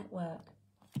join the network.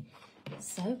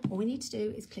 So all we need to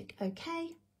do is click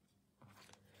OK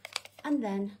and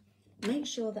then make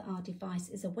sure that our device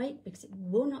is awake because it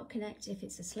will not connect if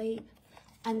it's asleep,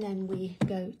 and then we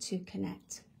go to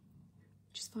connect.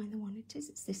 Just find the one it is,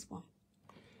 it's this one.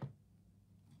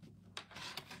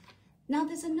 Now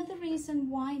there's another reason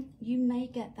why you may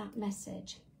get that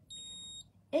message.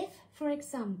 If, for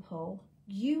example,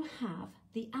 you have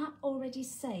the app already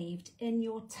saved in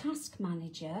your task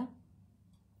manager,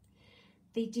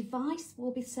 the device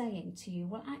will be saying to you,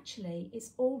 well, actually,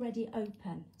 it's already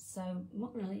open. So I'm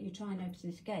not going to let you try and open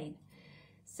it again.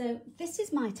 So this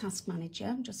is my task manager.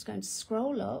 I'm just going to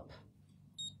scroll up.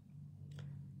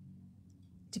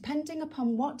 Depending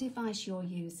upon what device you're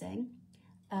using,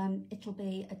 it'll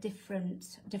be a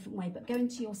different way, but go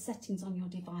into your settings on your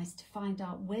device to find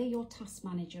out where your task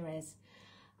manager is.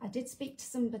 I did speak to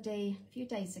somebody a few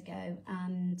days ago,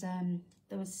 and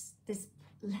there was this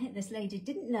lady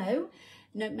didn't know,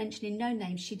 mentioning no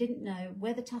names, she didn't know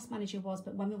where the task manager was,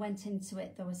 but when we went into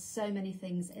it, there were so many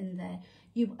things in there.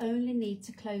 You only need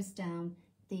to close down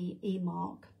the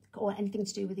e-mark or anything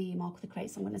to do with the e-mark or the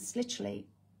crate. So I'm going to literally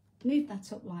move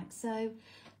that up like so,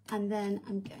 and then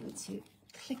I'm going to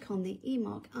click on the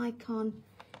e-mark icon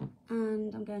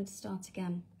and I'm going to start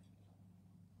again.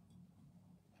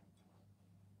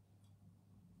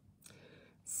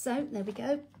 So there we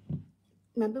go.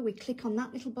 Remember, we click on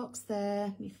that little box there,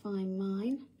 let me find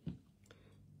mine.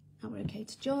 Now we're okay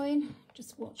to join.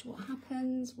 Just watch what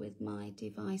happens with my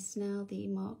device now. The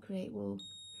e-mark create will,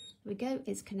 there we go,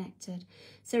 it's connected.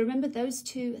 So remember, those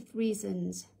two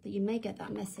reasons that you may get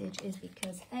that message is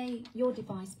because A, your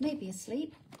device may be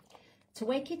asleep. To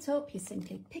wake it up, you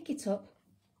simply pick it up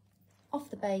off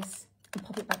the base and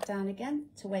pop it back down again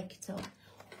to wake it up.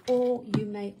 Or you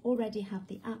may already have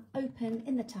the app open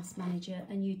in the task manager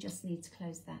and you just need to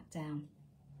close that down.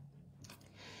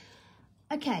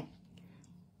 Okay,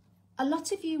 a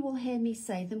lot of you will hear me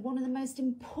say that one of the most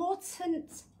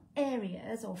important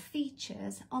areas or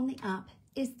features on the app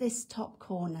is this top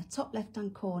corner, top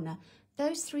left-hand corner.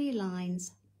 Those 3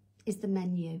 lines is the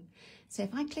menu. So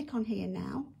if I click on here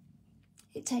now,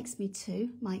 it takes me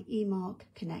to my eMark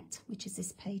Connect, which is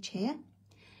this page here.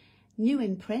 New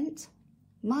imprint,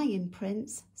 my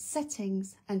imprints,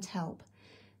 settings and help.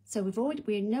 So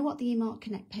we know what the eMark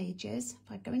Connect page is.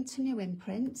 If I go into new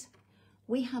imprint,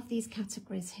 we have these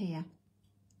categories here.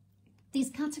 These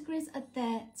categories are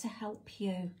there to help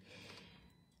you.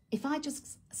 If I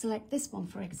just select this one,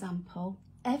 for example,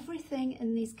 everything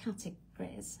in these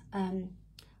categories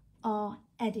are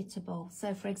editable.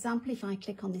 So for example, if I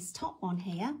click on this top one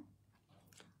here,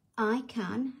 I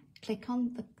can click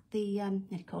on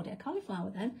I called it a cauliflower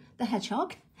then, the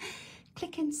hedgehog,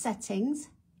 click in settings,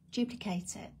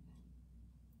 duplicate it.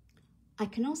 I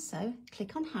can also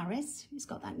click on Harris, who's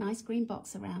got that nice green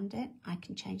box around it. I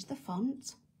can change the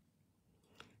font.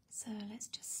 So let's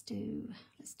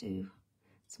do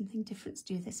something different. Let's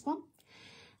do this one.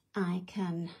 I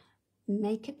can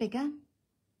make it bigger.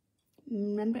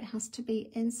 Remember, it has to be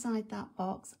inside that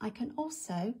box. I can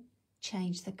also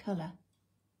change the colour.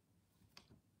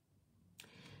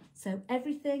 So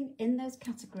everything in those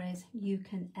categories you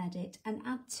can edit and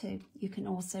add to. You can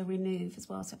also remove as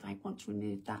well. So if I want to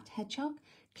remove that hedgehog,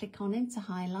 click on him to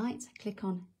highlight, click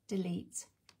on delete,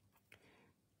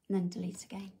 and then delete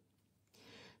again.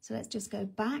 So let's just go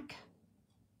back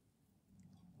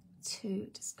to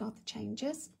discard the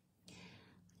changes.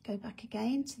 Go back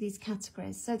again to these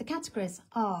categories. So the categories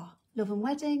are love and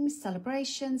weddings,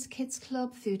 celebrations, kids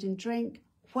club, food and drink,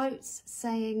 quotes,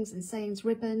 sayings and sayings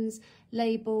ribbons,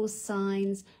 labels,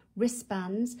 signs,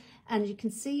 wristbands, and you can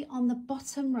see on the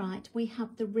bottom right we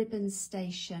have the ribbon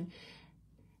station.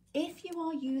 If you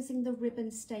are using the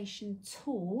ribbon station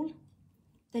tool,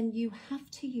 then you have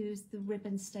to use the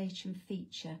ribbon station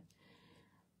feature.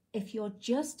 If you're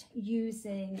just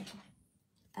using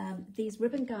these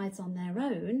ribbon guides on their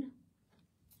own,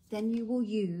 then you will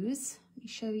use, let me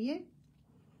show you,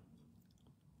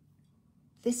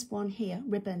 this one here,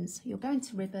 ribbons. You'll go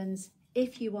into ribbons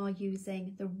if you are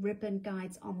using the ribbon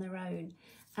guides on their own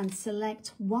and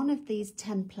select one of these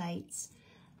templates.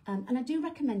 And I do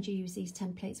recommend you use these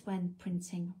templates when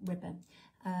printing ribbon.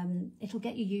 It'll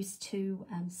get you used to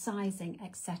sizing,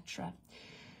 etc.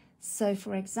 So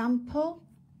for example,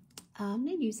 I'm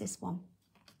going to use this one.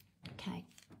 Okay,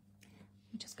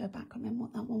 just go back. I remember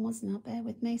what that one was now, bear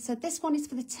with me. So this one is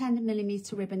for the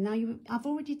 10mm ribbon. Now I've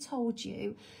already told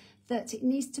you that it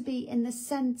needs to be in the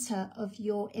center of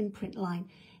your imprint line.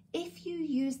 If you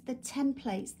use the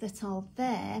templates that are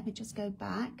there, let me just go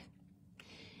back,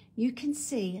 you can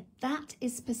see that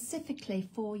is specifically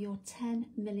for your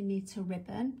 10mm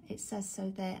ribbon. It says so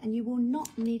there, and you will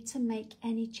not need to make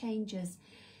any changes.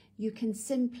 You can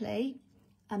simply,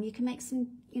 you can make some,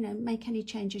 make any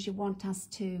changes you want as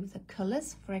to the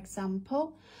colors, for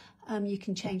example. You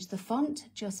can change the font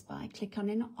just by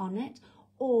clicking on it,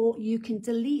 or you can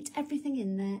delete everything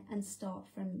in there and start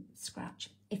from scratch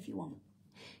if you want.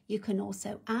 You can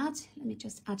also add, let me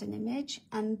just add an image,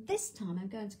 and this time I'm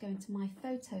going to go into my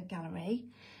photo gallery,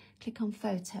 click on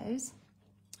photos.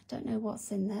 I don't know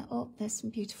what's in there. Oh, there's some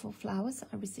beautiful flowers that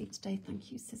I received today.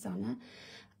 Thank you, Susanna.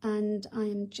 And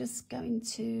I'm just going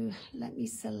to, I'm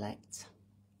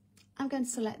going to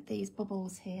select these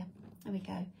bubbles here. There we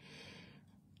go.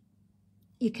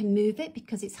 You can move it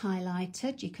because it's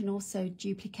highlighted. You can also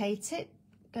duplicate it.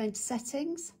 Go into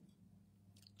settings,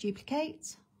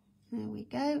 duplicate. There we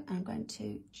go. I'm going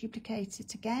to duplicate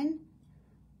it again.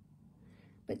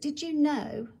 But did you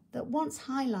know that once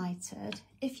highlighted,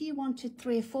 if you wanted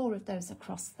 3 or 4 of those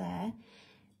across there,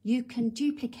 you can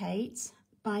duplicate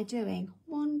by doing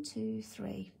 1, 2,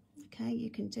 3. Okay, you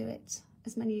can do it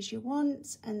as many as you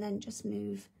want and then just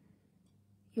move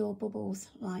your bubbles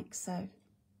like so.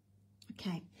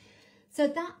 Okay, so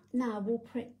that now will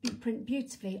print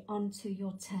beautifully onto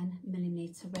your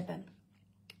 10mm ribbon.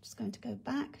 Just going to go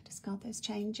back, discard those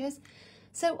changes.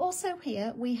 So also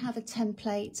here we have a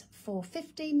template for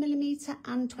 15mm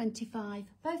and 25,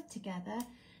 both together,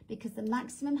 because the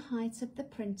maximum height of the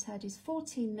printhead is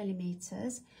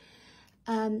 14mm.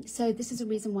 So this is a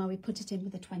reason why we put it in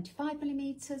with the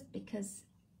 25mm, because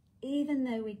even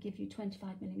though we give you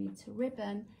 25mm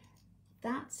ribbon,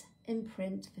 that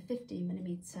imprint for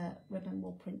 15mm ribbon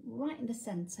will print right in the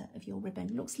centre of your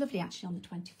ribbon. Looks lovely actually on the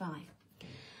 25.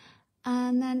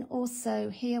 And then also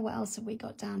here, what else have we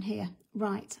got down here?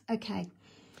 Right, okay.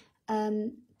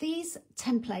 These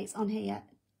templates on here,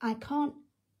 I can't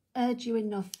urge you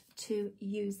enough to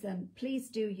use them. Please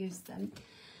do use them.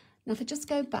 Now if I just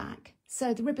go back,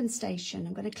 so the ribbon station,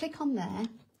 I'm going to click on there.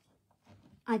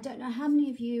 I don't know how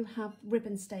many of you have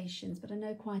ribbon stations, but I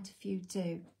know quite a few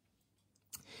do.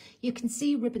 You can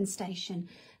see ribbon station.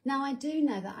 Now I do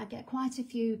know that I get quite a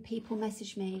few people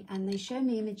message me and they show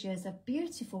me images of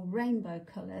beautiful rainbow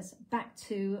colours back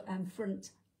to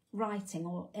front writing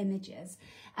or images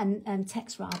and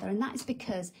text rather, and that is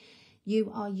because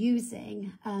you are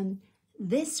using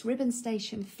this ribbon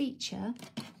station feature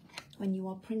when you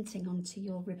are printing onto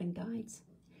your ribbon guides.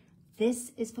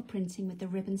 This is for printing with the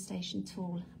ribbon station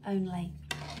tool only.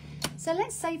 So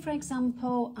let's say, for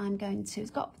example,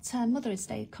 it's got Mother's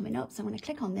Day coming up, so I'm going to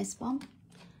click on this one.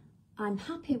 I'm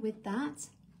happy with that,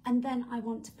 and then I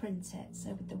want to print it. So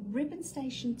with the ribbon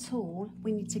station tool,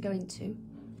 we need to go into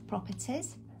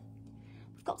properties.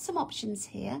 We've got some options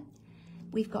here.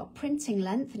 We've got printing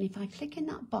length, and if I click in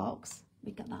that box,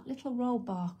 we've got that little roll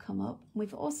bar come up.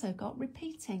 We've also got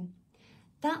repeating.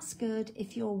 That's good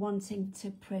if you're wanting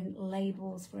to print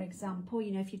labels, for example.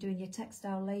 If you're doing your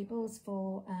textile labels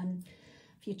for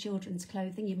your children's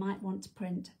clothing, you might want to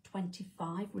print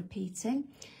 25 repeating.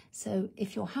 So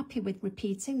if you're happy with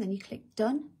repeating, then you click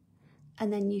done,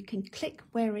 and then you can click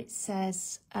where it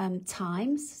says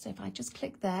times. So if I just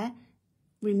click there,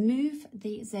 remove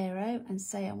the 0 and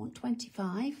say I want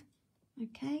 25,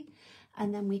 okay,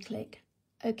 and then we click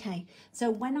OK. So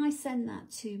when I send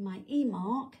that to my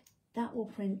eMark, that will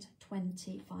print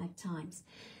 25 times.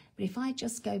 But if I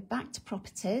just go back to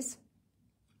properties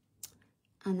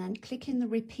and then click in the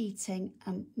repeating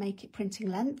and make it printing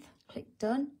length, click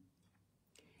done.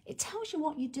 It tells you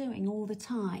what you're doing all the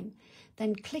time.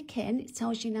 Then click in, it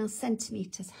tells you now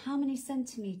centimetres. How many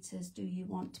centimetres do you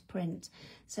want to print?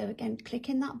 So again, click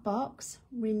in that box,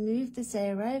 remove the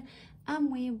 0, and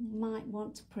we might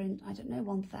want to print, I don't know,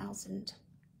 1000,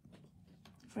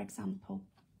 for example.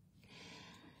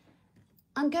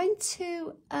 I'm going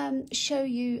to show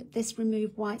you this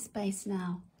remove white space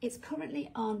now. It's currently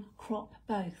on crop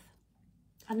both.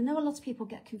 And I know a lot of people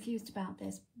get confused about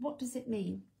this. What does it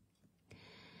mean?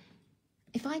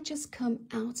 If I just come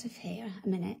out of here a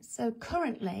minute. So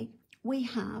currently we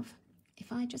have,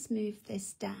 if I just move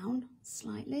this down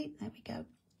slightly, there we go.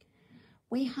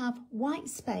 We have white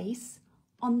space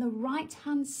on the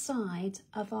right-hand side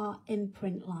of our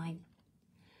imprint line.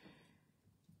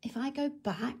 If I go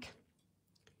back,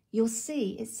 you'll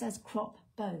see it says crop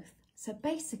both. So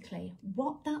basically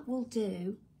what that will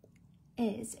do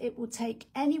is it will take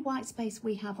any white space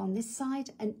we have on this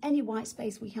side and any white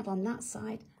space we have on that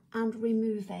side and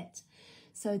remove it.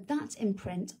 So that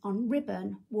imprint on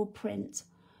ribbon will print,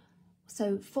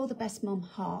 so For the Best Mum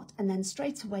heart, and then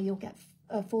straight away you'll get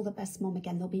For the Best Mum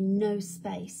again. There'll be no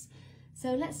space.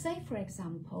 So let's say, for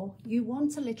example, you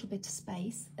want a little bit of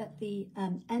space at the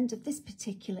end of this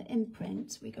particular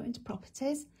imprint. We go into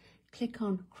properties, click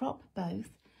on crop both,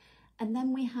 and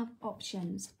then we have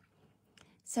options.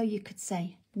 So you could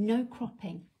say no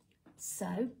cropping.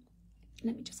 So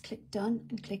let me just click done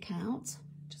and click out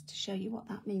just to show you what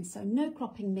that means. So no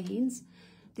cropping means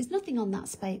there's nothing on that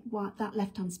space, that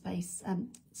left-hand space,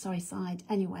 side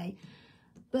anyway,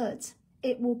 but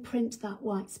it will print that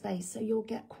white space. So you'll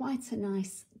get quite a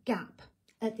nice gap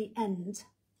at the end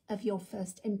of your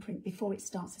first imprint before it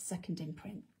starts a second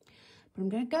imprint. But I'm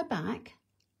going to go back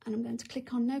and I'm going to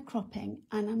click on no cropping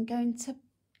and I'm going to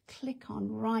click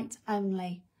on right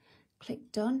only.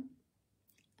 Click done.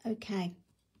 Okay.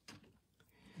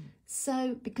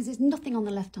 So because there's nothing on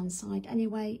the left hand side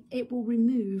anyway, it will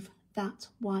remove that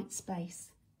white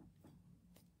space.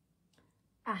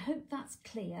 I hope that's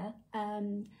clear.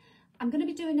 I'm going to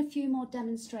be doing a few more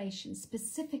demonstrations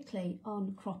specifically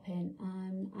on cropping.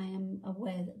 I am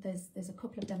aware that there's a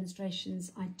couple of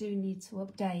demonstrations I do need to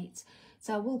update,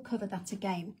 so I will cover that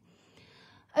again.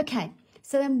 Okay,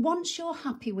 so then once you're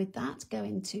happy with that, go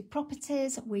into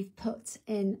properties. We've put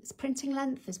in printing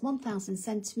length is 1000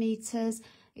 centimetres.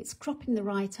 It's cropping the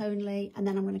right only, and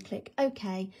then I'm going to click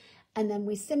OK, and then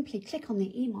we simply click on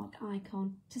the E-mark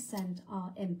icon to send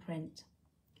our imprint.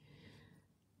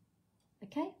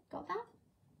 Okay, got that?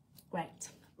 Great.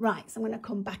 Right, so I'm going to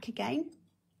come back again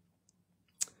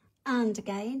and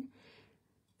again.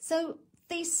 So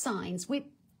these signs, we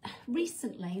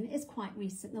recently, and it is quite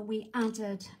recent, that we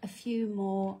added a few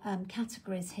more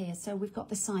categories here. So we've got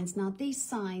the signs. Now these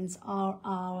signs are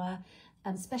our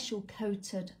special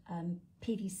coated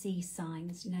PVC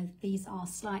signs. You know, these are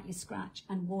slightly scratch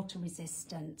and water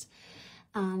resistant.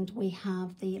 And we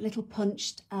have the little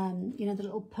punched, you know, the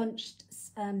little punched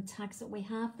tags that we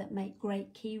have that make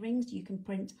great key rings. You can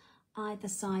print either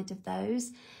side of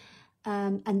those.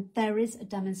 And there is a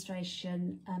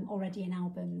demonstration already in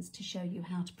albums to show you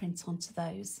how to print onto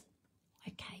those.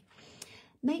 Okay.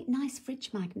 Make nice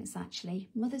fridge magnets, actually.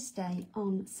 Mother's Day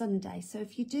on Sunday. So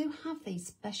if you do have these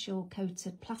special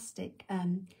coated plastic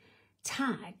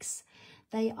tags,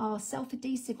 they are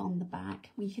self-adhesive on the back.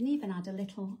 We can even add a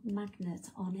little magnet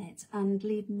on it and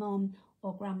leave mum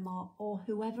or grandma or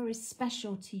whoever is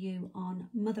special to you on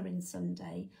Mothering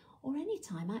Sunday, or any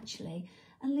time actually,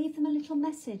 and leave them a little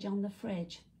message on the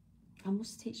fridge. I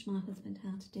must teach my husband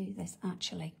how to do this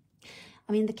actually.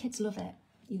 I mean, the kids love it.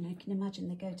 You know, you can imagine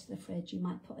they go to the fridge, you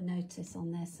might put a notice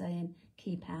on there saying,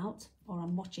 keep out, or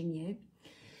I'm watching you.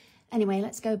 Anyway,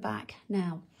 let's go back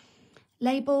now.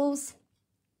 Labels.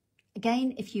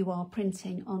 Again, if you are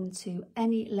printing onto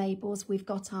any labels, we've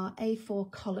got our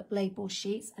A4 COLOP label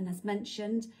sheets. And as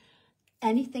mentioned,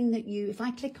 anything that you, if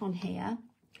I click on here,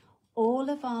 all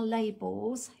of our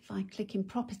labels, if I click in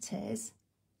properties,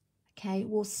 okay,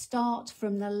 will start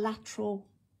from the lateral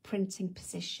printing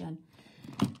position.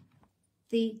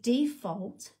 The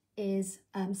default is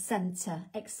center,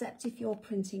 except if you're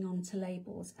printing onto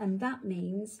labels. And that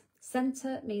means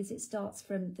center means it starts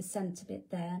from the center bit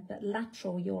there, but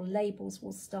lateral, your labels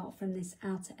will start from this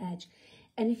outer edge.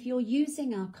 And if you're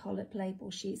using our COLOP label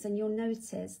sheets, and you'll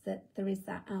notice that there is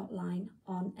that outline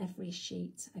on every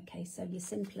sheet. Okay, so you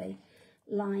simply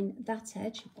line that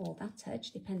edge or that edge,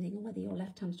 depending on whether you're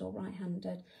left-handed or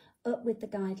right-handed, up with the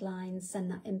guidelines, send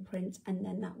that imprint, and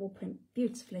then that will print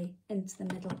beautifully into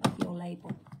the middle of your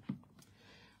label.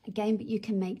 Again, but you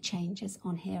can make changes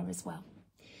on here as well.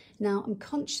 Now, I'm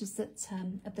conscious that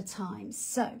of the time,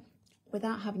 so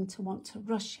without having to want to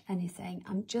rush anything,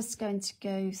 I'm just going to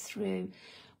go through.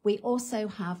 We also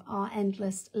have our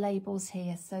endless labels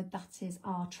here. So that is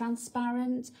our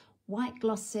transparent, white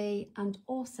glossy, and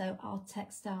also our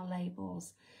textile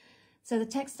labels. So the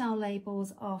textile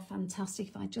labels are fantastic.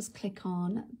 If I just click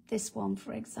on this one,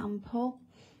 for example,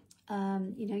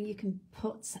 you know, you can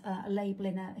put a label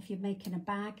in if you're making a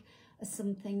bag or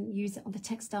something, use it on the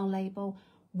textile label.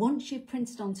 Once you've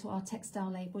printed onto our textile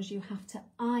labels, you have to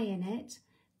iron it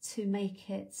to make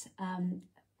it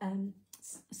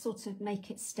sort of make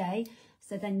it stay.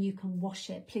 So then you can wash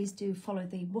it. Please do follow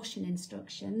the washing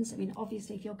instructions. I mean,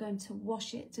 obviously, if you're going to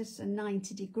wash it to a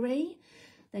 90 degree,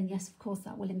 then yes, of course,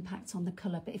 that will impact on the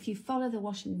colour. But if you follow the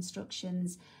washing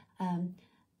instructions,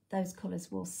 those colours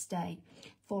will stay.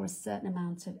 for a certain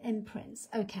amount of imprints.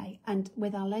 Okay, and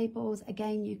with our labels,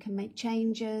 again, you can make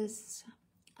changes.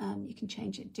 You can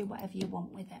change it, do whatever you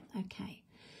want with it. Okay,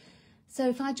 so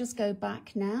if I just go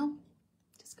back now,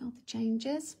 discard the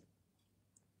changes,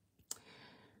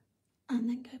 and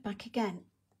then go back again.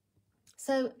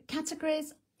 So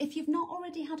categories, if you've not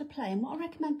already had a play, and what I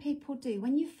recommend people do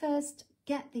when you first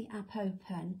get the app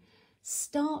open,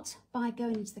 start by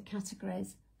going into the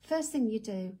categories. First thing you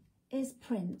do is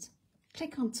print.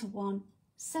 Click onto one,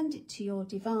 send it to your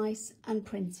device and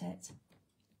print it.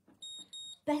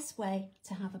 Best way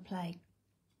to have a play.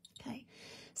 Okay,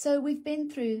 so we've been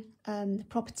through the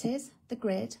properties, the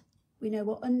grid. We know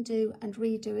what undo and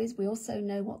redo is. We also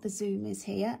know what the zoom is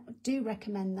here. I do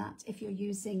recommend that if you're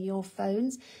using your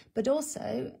phones, but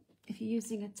also if you're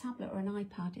using a tablet or an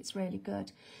iPad, it's really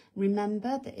good.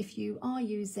 Remember that if you are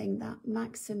using that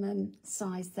maximum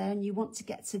size there and you want to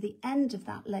get to the end of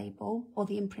that label, or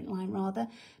the imprint line rather,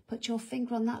 put your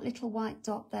finger on that little white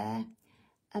dot there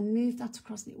and move that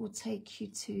across and it will take you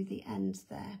to the end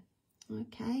there.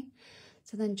 Okay,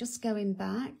 so then just going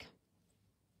back.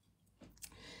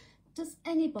 Does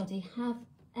anybody have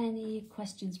any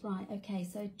questions? Right, okay,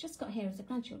 so just got here as the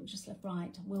grandchildren just left.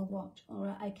 Right, we'll watch. All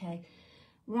right, okay.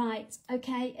 Right,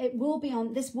 okay, it will be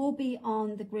on, this will be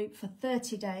on the group for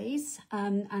 30 days,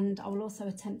 and I will also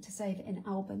attempt to save it in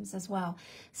albums as well.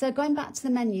 So going back to the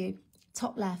menu,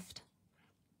 top left,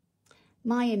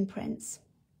 My Imprints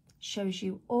shows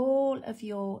you all of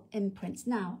your imprints.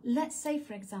 Now, let's say,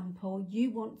 for example,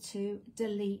 you want to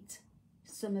delete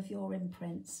some of your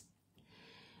imprints.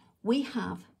 We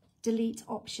have delete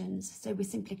options, so we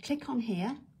simply click on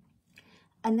here,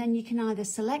 and then you can either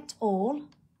select all,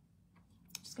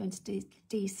 just going to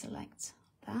deselect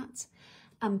that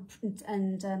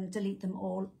and delete them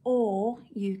all, or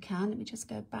you can, let me just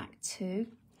go back to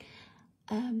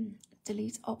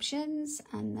delete options,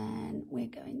 and then we're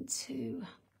going to,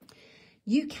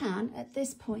 you can at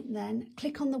this point then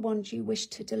click on the ones you wish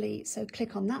to delete. So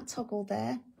click on that toggle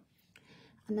there,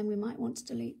 and then we might want to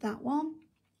delete that one,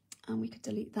 and we could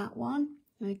delete that one,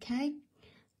 okay,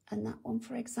 and that one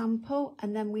for example,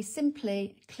 and then we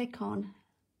simply click on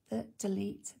the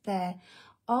delete there.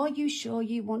 Are you sure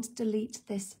you want to delete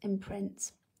this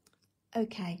imprint?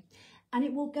 Okay, and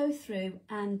it will go through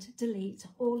and delete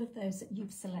all of those that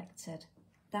you've selected.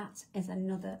 That is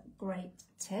another great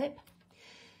tip.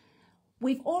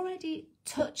 We've already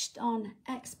touched on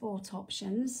export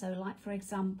options. So like, for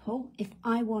example, if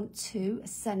I want to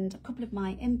send a couple of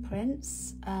my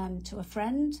imprints to a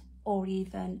friend, or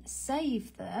even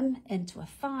save them into a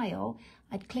file,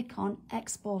 I'd click on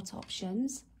export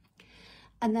options.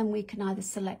 And then we can either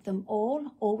select them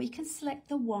all, or we can select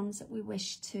the ones that we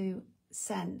wish to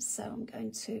send. So I'm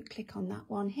going to click on that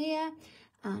one here,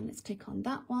 and let's click on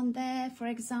that one there, for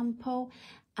example.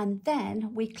 And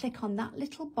then we click on that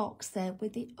little box there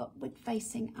with the upward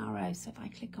facing arrow. So if I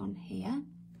click on here,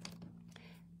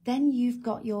 then you've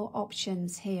got your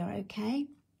options here, okay?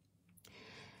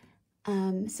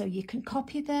 So you can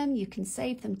copy them, you can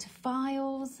save them to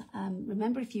files.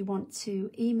 Remember, if you want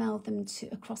to email them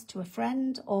across to a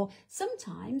friend, or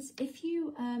sometimes if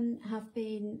you have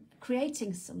been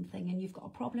creating something and you've got a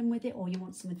problem with it, or you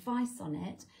want some advice on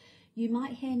it, you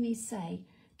might hear me say,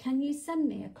 can you send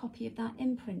me a copy of that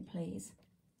imprint, please?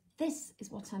 This is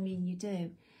what I mean you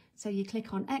do. So you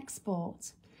click on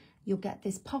export, you'll get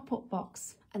this pop-up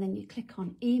box, and then you click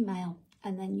on email,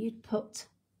 and then you'd put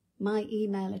my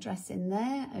email address in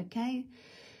there, okay?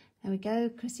 There we go,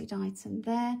 Chrissy item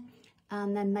there.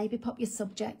 And then maybe pop your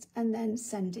subject and then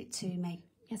send it to me.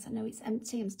 Yes, I know it's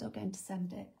empty, I'm still going to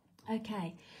send it.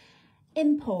 Okay,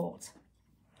 import.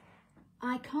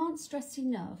 I can't stress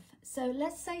enough. So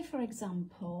let's say, for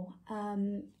example,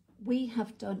 we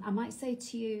have done, I might say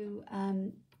to you,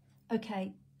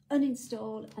 okay,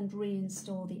 uninstall and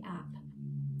reinstall the app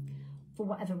for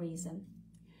whatever reason.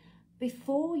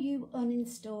 Before you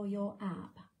uninstall your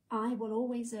app, I will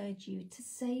always urge you to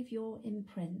save your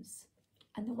imprints.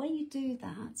 And the way you do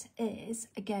that is,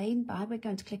 again, we're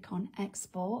going to click on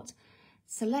export,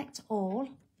 select all,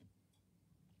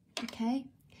 okay?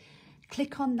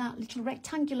 Click on that little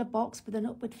rectangular box with an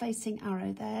upward facing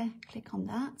arrow there, click on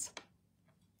that.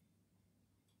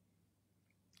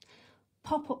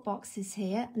 Pop-up boxes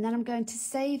here, and then I'm going to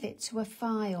save it to a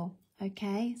file,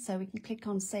 okay? So we can click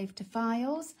on save to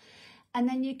files, and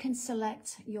then you can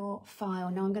select your file.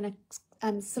 Now I'm going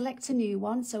to select a new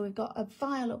one. So we've got a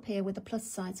file up here with a plus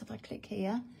sign. So if I click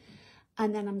here,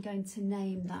 and then I'm going to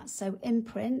name that. So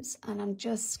imprints, and I'm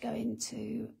just going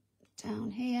to,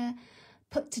 down here,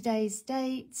 put today's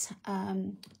date,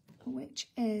 which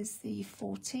is the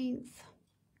 14th.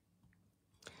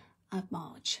 of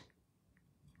March.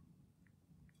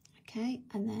 Okay,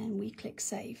 and then we click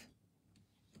save.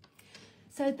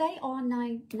 So they are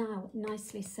now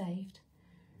nicely saved.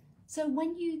 So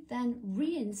when you then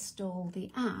reinstall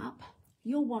the app,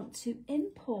 you'll want to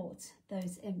import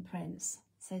those imprints.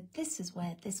 So this is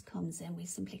where this comes in. We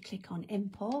simply click on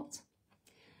import.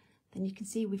 Then you can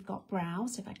see we've got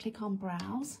browse. If I click on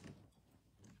browse,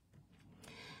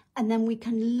 and then we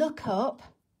can look up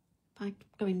by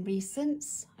going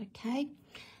recents, okay?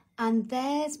 And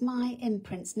there's my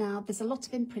imprints. Now, there's a lot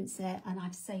of imprints there and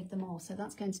I've saved them all, so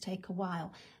that's going to take a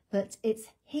while. But it's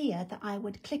here that I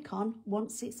would click on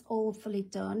once it's all fully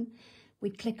done.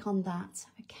 We'd click on that,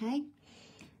 okay?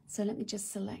 So let me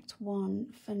just select one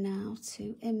for now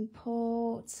to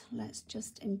import. Let's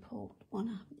just import one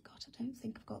I haven't got. I don't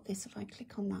think I've got this. If I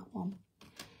click on that one,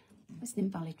 it's an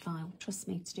invalid file. Trust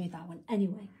me to do that one.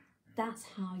 Anyway, that's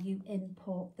how you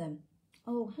import them.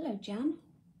 Oh, hello, Jan.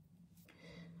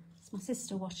 My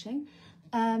sister watching,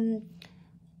 and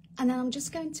then I'm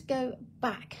just going to go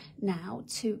back now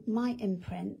to my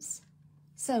imprints.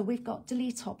 So we've got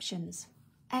delete options,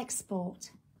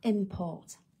 export,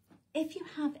 import. If you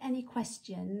have any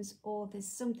questions or there's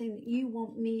something that you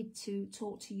want me to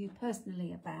talk to you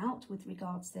personally about with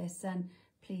regards to this, then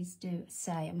please do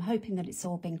say. I'm hoping that it's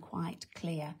all been quite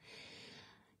clear.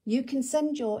 You can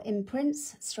send your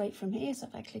imprints straight from here. So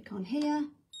if I click on here,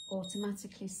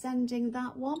 automatically sending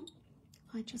that one.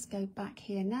 I just go back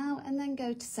here now and then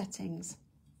go to settings.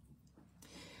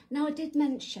 Now I did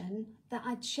mention that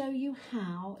I'd show you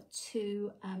how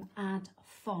to add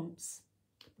fonts.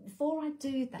 Before I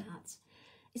do that,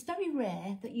 it's very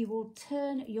rare that you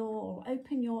will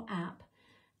open your app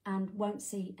and won't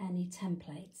see any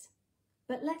templates.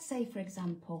 But let's say, for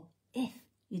example, if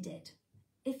you did,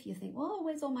 if you think, well,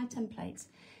 where's all my templates?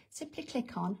 Simply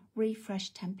click on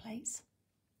refresh templates.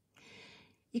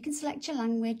 You can select your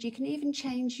language. You can even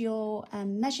change your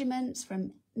measurements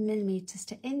from millimeters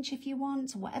to inch if you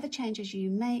want. Whatever changes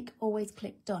you make, always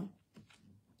click done.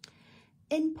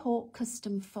 Import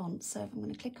custom fonts. So if I'm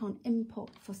going to click on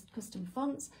import custom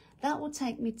fonts, that will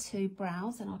take me to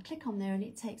browse, and I'll click on there and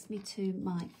it takes me to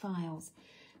my files.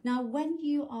 Now, when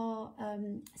you are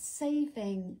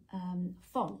saving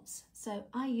fonts, so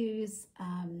I use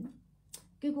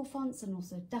Google Fonts and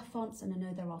also DAF Fonts, and I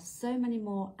know there are so many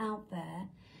more out there.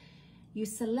 You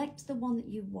select the one that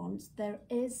you want. There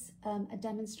is a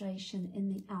demonstration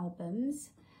in the albums,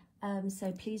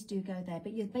 so please do go there.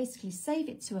 But you basically save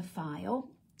it to a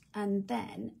file, and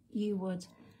then you would,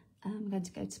 I'm going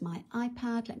to go to my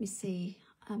iPad. Let me see,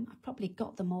 I've probably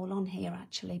got them all on here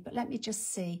actually, but let me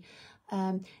just see.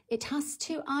 It has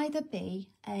to either be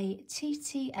a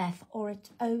TTF or an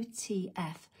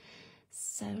OTF.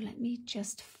 So let me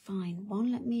just find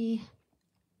one. Let me,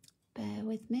 bear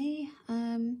with me.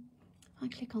 I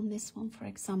click on this one, for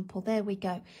example. There we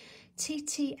go.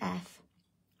 TTF.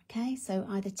 Okay, so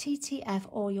either TTF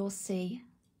or you'll see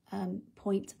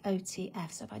point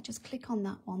OTF. So if I just click on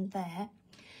that one there,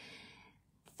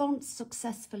 font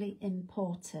successfully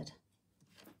imported.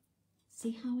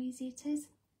 See how easy it is?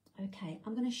 Okay,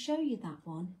 I'm going to show you that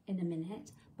one in a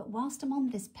minute, but whilst I'm on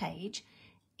this page,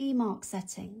 eMark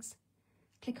settings.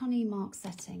 Click on eMark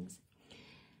settings.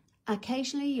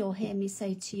 Occasionally you'll hear me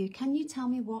say to you, can you tell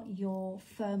me what your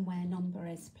firmware number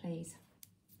is, please?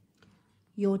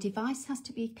 Your device has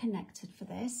to be connected for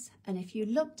this, and if you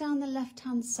look down the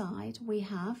left-hand side,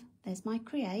 there's my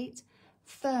create,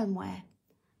 firmware,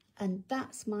 and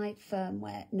that's my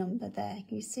firmware number there.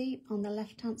 Can you see on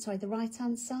the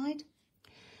right-hand side?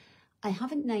 I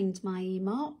haven't named my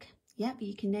eMark. Yep,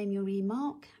 you can name your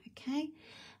eMark, okay?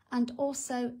 And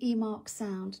also eMark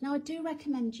sound. Now I do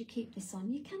recommend you keep this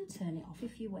on. You can turn it off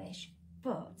if you wish,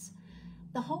 but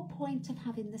the whole point of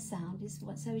having the sound is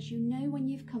so as you know when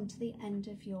you've come to the end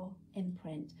of your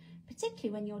imprint, particularly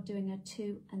when you're doing a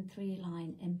 2 and 3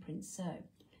 line imprint. So,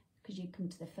 because you come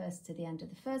to the end of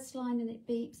the first line and it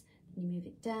beeps, then you move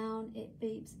it down, it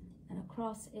beeps, and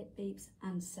across it beeps,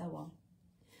 and so on.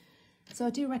 So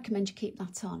I do recommend you keep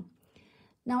that on.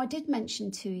 Now I did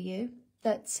mention to you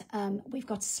that we've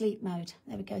got a sleep mode.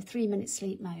 There we go, 3-minute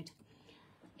sleep mode.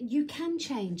 You can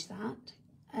change that.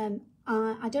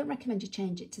 I don't recommend you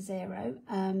change it to 0,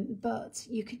 but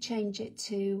you could change it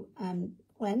to,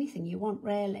 well, anything you want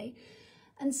really.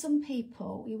 And some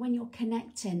people, when you're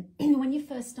connecting, when you're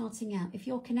first starting out, if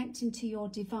you're connecting to your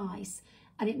device,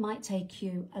 and it might take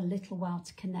you a little while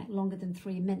to connect, longer than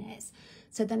 3 minutes,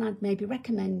 so then I'd maybe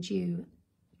recommend you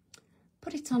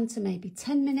put it on to maybe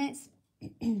 10 minutes,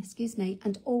 excuse me,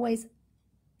 and always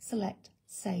select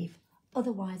save.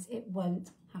 Otherwise it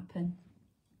won't happen.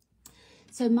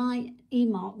 So my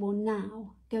eMark will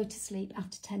now go to sleep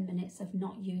after 10 minutes of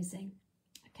not using,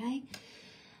 okay?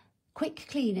 Quick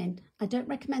cleaning, I don't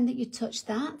recommend that you touch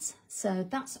that. So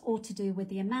that's all to do with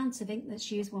the amount of ink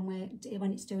that's used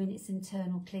when it's doing its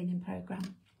internal cleaning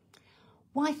program.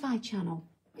 Wi-Fi channel,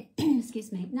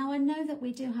 excuse me. Now I know that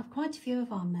we do have quite a few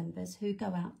of our members who go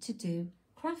out to do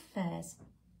craft fairs.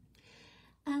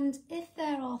 And if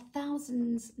there are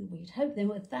thousands, we'd hope there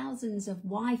were thousands of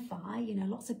Wi-Fi, you know,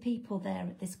 lots of people there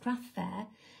at this craft fair,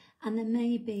 and there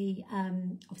may be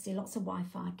obviously lots of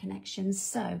Wi-Fi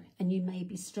connections, and you may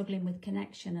be struggling with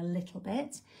connection a little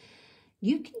bit,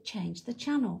 you can change the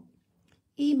channel.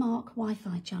 eMark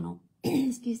Wi-Fi channel,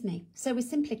 excuse me. So we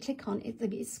simply click on it,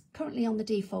 it's currently on the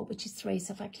default, which is 3.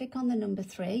 So if I click on the number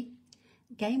 3,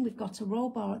 again, we've got a roll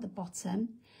bar at the bottom.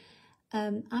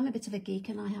 I'm a bit of a geek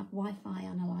and I have Wi-Fi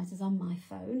analyzers on my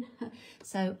phone,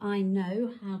 so I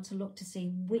know how to look to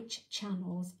see which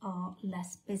channels are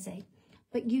less busy.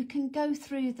 But you can go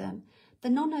through them. The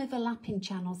non-overlapping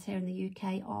channels here in the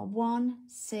UK are 1,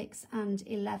 6 and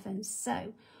 11.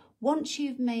 So once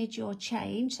you've made your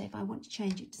change, so if I want to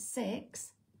change it to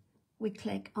 6, we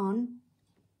click on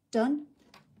Done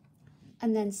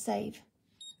and then Save.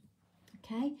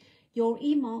 Okay. Your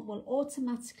eMark will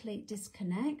automatically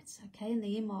disconnect, okay, and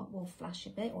the eMark will flash a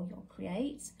bit, or you'll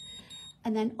create.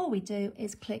 And then all we do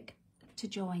is click to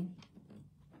join.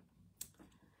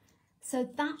 So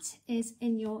that is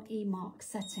in your eMark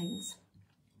settings.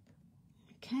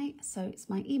 Okay, so it's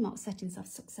my eMark settings I've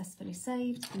successfully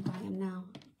saved, and I am now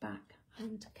back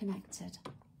and connected.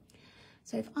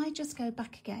 So if I just go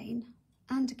back again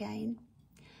and again,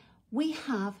 we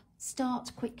have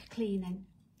Start Quick Cleaning.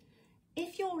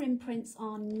 If your imprints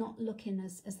are not looking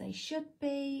as they should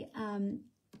be,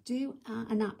 do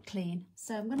an app clean.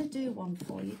 So I'm going to do one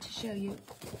for you to show you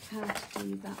how to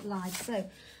do that live. So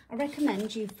I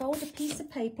recommend you fold a piece of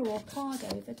paper or card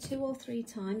over 2 or 3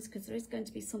 times, because there is going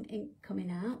to be some ink coming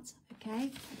out,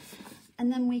 okay? And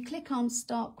then we click on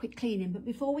Start Quick Cleaning. But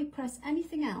before we press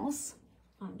anything else,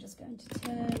 I'm just going to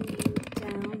turn you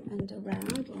down and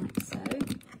around like so.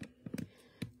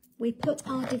 We put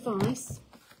our device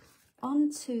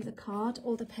onto the card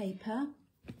or the paper,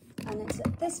 and it's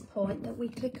at this point that we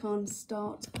click on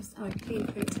Start Clean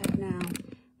Printhead Now.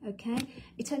 Okay,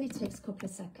 it only takes a couple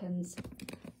of seconds,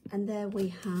 and there we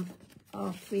have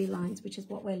our 3 lines, which is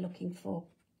what we're looking for.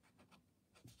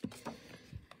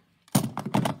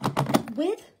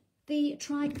 With the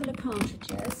tricolour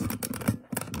cartridges,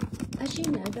 as you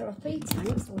know, there are 3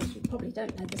 tanks, or as you probably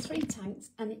don't know, there's 3 tanks,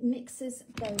 and it mixes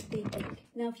the ink.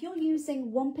 Now, if you're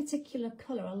using one particular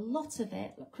colour, a lot of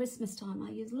it, at Christmas time, I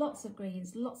use lots of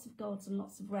greens, lots of golds and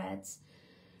lots of reds,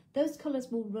 those colours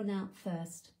will run out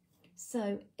first.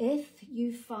 So if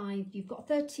you find you've got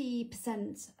 30%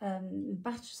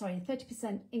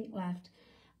 30% ink left,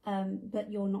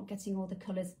 but you're not getting all the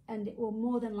colours, and it will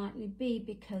more than likely be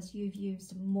because you've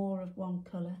used more of one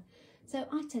colour. So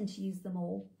I tend to use them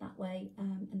all that way,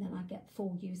 and then I get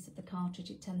full use of the cartridge.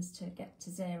 It tends to get to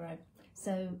 0.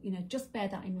 So, you know, just bear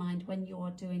that in mind when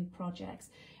you're doing projects.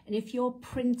 And if you're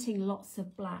printing lots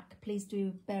of black, please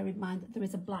do bear in mind that there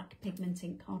is a black pigment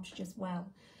ink cartridge as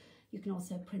well. You can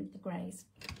also print the greys.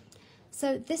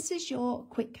 So this is your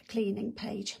quick cleaning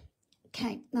page.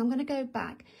 Okay, now I'm going to go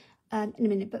back in a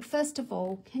minute. But first of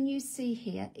all, can you see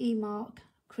here, eMark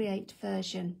Create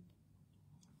Version?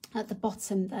 At the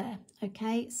bottom there,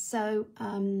 okay, so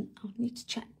I'll need to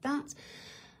check that.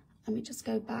 Let me just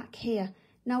go back here.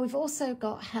 Now we've also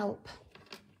got help.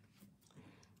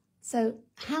 So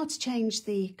how to change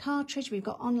the cartridge, we've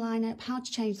got online help, how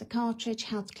to change the cartridge,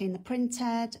 how to clean the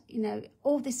printhead, you know,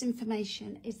 all this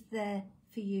information is there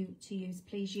for you to use.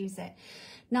 Please use it.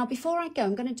 Now before I go,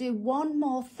 I'm going to do one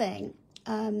more thing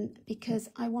because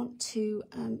I want to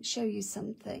show you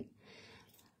something.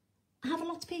 I have a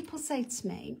lot of people say to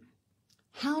me,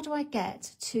 how do I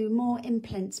get to more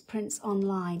prints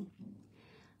online?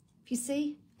 If you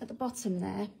see at the bottom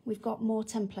there, we've got more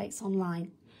templates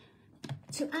online.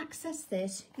 To access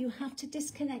this, you have to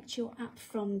disconnect your app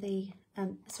from the,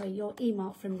 your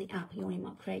eMark from the app, your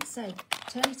eMark Create. So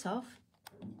turn it off,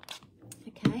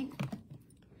 okay,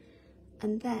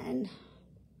 and then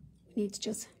you need to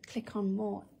just click on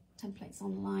more templates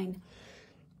online,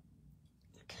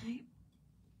 okay.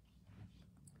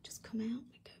 Come out,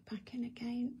 we go back in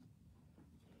again.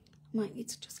 Might need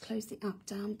to just close the app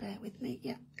down, bear with me.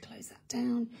 Yeah, close that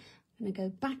down. I'm going to go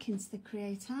back into the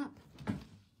Create app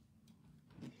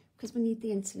because we need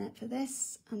the internet for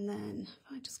this. And then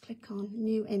if I just click on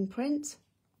New Imprint,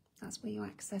 that's where you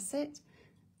access it.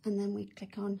 And then we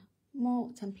click on More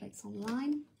Templates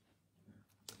Online.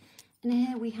 And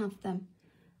here we have them.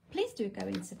 Please do go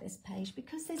into this page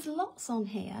because there's lots on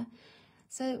here.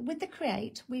 So with the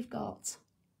create, we've got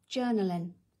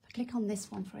journaling. If I click on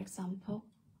this one, for example,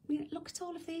 look at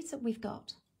all of these that we've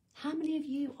got. How many of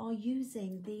you are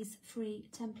using these free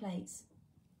templates?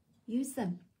 Use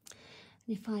them.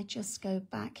 And if I just go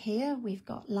back here, we've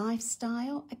got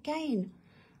lifestyle. Again,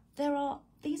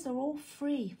 these are all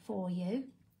free for you.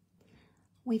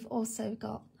 We've also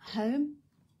got home.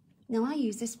 Now I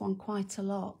use this one quite a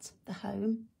lot, the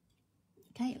home.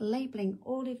 Okay, labeling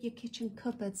all of your kitchen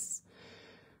cupboards,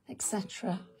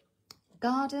 etc.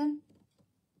 Garden.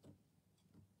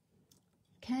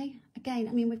 Okay, again,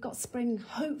 I mean, we've got spring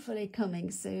hopefully coming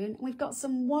soon. We've got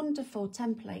some wonderful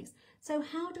templates. So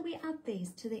how do we add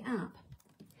these to the app?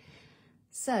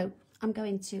 So I'm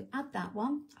going to add that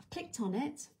one. I've clicked on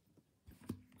it.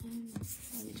 Let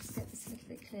me just get this a little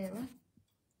bit clearer.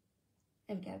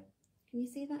 There we go. Can you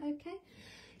see that okay?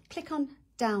 Click on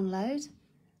download.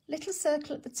 Little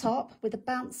circle at the top with a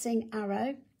bouncing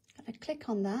arrow. I click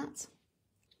on that.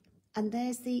 And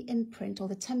there's the imprint or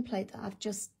the template that I've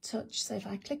just touched. So if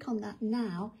I click on that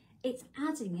now, it's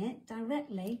adding it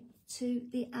directly to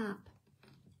the app.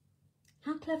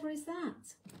 How clever is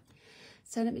that?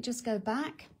 So let me just go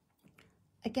back.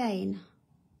 Again,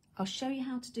 I'll show you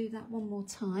how to do that one more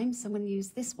time. So I'm going to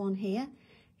use this one here.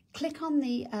 Click on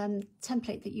the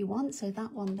template that you want, so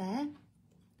that one there.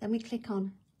 Then we click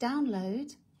on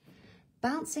download.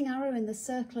 Bouncing arrow in the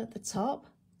circle at the top.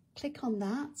 Click on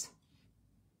that.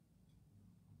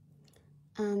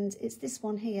 And it's this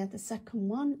one here, the second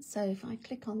one. So if I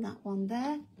click on that one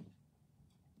there.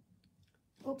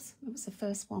 Oops, it was the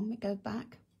first one. We go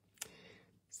back.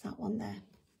 It's that one there.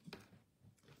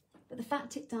 But the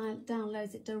fact it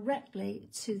downloads it directly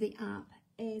to the app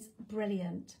is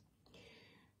brilliant.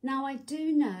 Now, I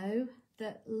do know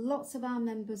that lots of our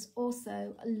members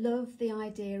also love the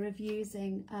idea of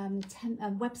using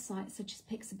websites such as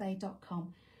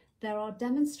pixabay.com. There are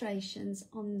demonstrations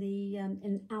on the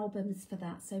in albums for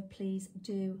that, so please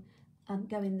do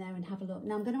go in there and have a look.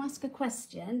 Now, I'm going to ask a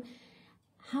question.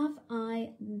 Have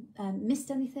I missed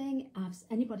anything? Has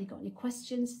anybody got any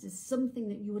questions? Is there something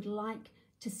that you would like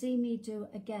to see me do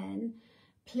again?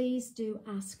 Please do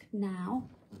ask now.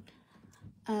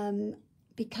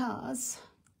 Because,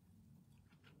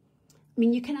 I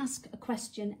mean, you can ask a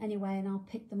question anyway and I'll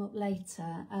pick them up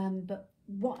later, but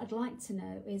what I'd like to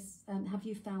know is, have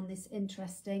you found this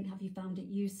interesting? Have you found it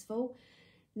useful?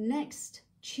 Next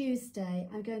Tuesday,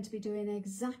 I'm going to be doing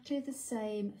exactly the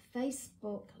same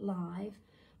Facebook Live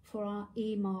for our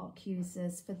eMark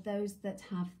users, for those that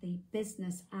have the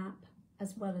business app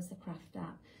as well as the craft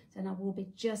app. And I will be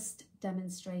just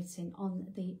demonstrating on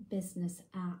the business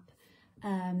app.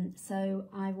 So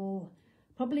I will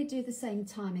probably do the same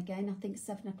time again. I think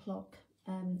 7 o'clock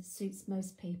suits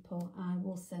most people. I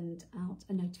will send out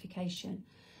a notification.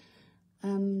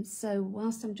 So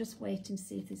whilst I'm just waiting to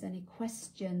see if there's any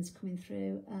questions coming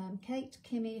through, Kate,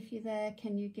 Kimmy, if you're there,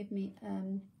 can you give me,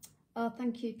 oh,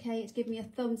 thank you, Kate. Give me a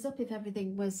thumbs up if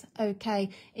everything was okay.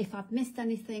 If I've missed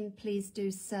anything, please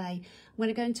do say. I'm going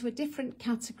to go into a different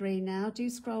category now. Do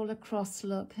scroll across.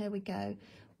 Look, here we go.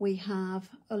 We have,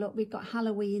 oh look, we've got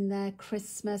Halloween there,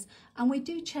 Christmas, and we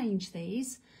do change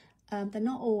these. They're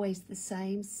not always the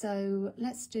same. So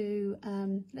let's do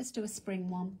a spring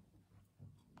one.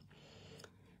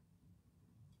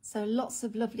 So lots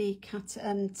of lovely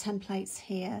templates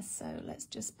here. So let's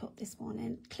just put this one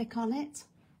in. Click on it.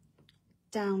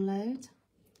 Download.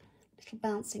 Little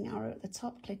bouncing arrow at the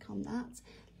top. Click on that.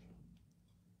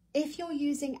 If you're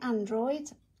using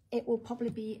Android, it will probably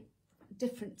be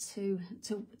different to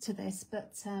this,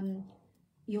 but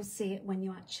you'll see it when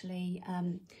you actually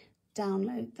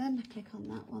download them. Click on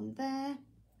that one there,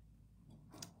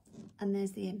 and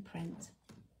there's the imprint.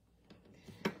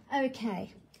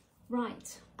 Okay,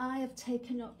 right, I have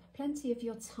taken up plenty of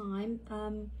your time.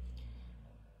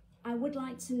 I would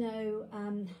like to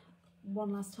know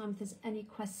one last time if there's any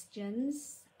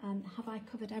questions. Have I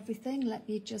covered everything? Let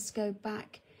me just go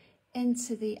back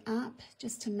into the app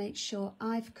just to make sure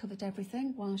I've covered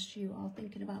everything whilst you are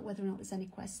thinking about whether or not there's any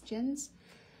questions.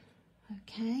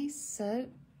 Okay, so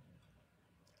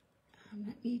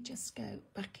let me just go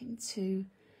back into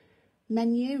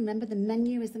menu. Remember, the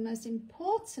menu is the most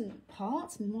important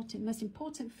part, most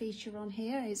important feature on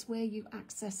here is where you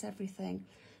access everything.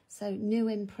 So new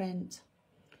imprint,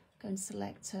 go and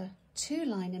select a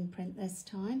 2-line imprint this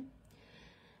time,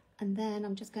 and then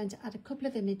I'm just going to add a couple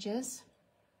of images.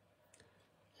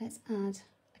 Let's add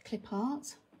a clip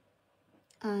art,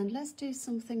 and let's do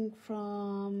something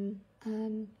from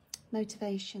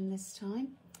motivation this time,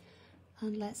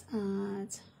 and let's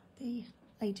add the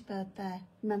ladybird there.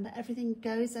 Remember, everything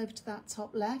goes over to that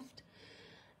top left.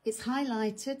 It's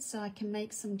highlighted so I can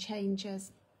make some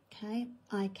changes. Okay,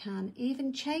 I can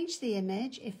even change the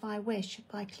image if I wish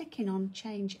by clicking on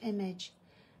change image.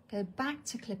 Go back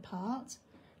to clip art.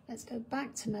 Let's go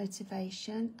back to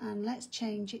motivation and let's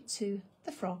change it to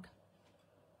the frog.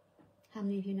 How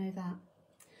many of you know that?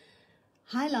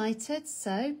 Highlighted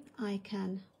so I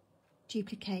can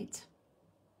duplicate.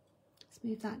 Let's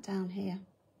move that down here.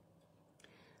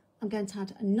 I'm going to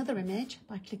add another image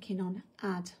by clicking on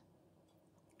add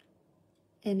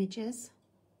images,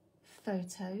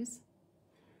 photos,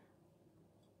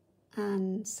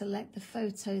 and select the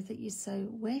photo that you so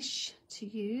wish to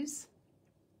use.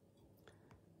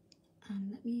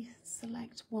 And let me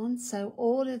select one. So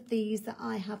all of these that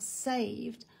I have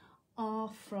saved are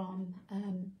from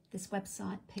this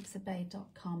website,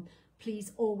 pixabay.com.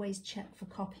 Please always check for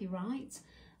copyright.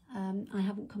 I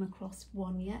haven't come across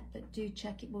one yet, but do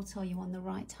check. It will tell you on the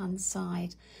right hand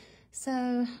side.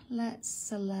 So let's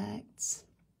select,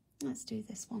 let's do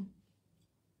this one.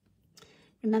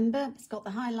 Remember, it's got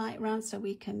the highlight around so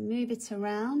we can move it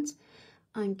around.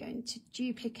 I'm going to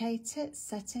duplicate it,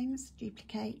 settings,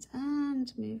 duplicate,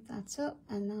 and move that up.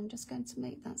 And I'm just going to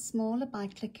make that smaller by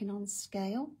clicking on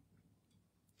scale.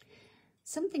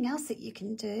 Something else that you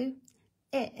can do,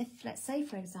 if, let's say,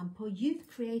 for example, you've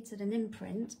created an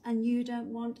imprint and you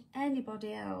don't want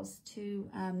anybody else to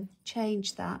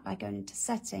change that by going into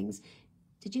settings,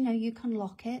 did you know you can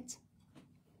lock it?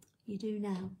 You do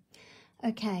now.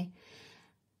 Okay.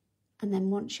 And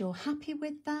then once you're happy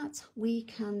with that, we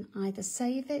can either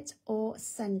save it or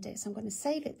send it. So I'm going to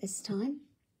save it this time.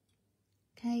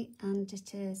 Okay, and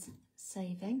it is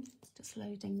saving. It's just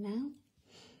loading now.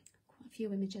 Quite a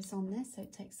few images on this, so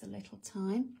it takes a little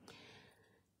time.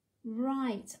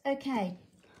 Right, okay.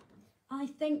 I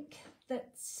think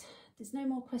that there's no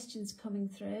more questions coming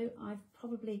through. I've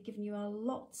probably given you a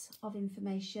lot of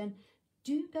information.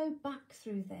 Do go back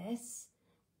through this.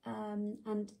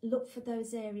 And look for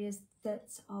those areas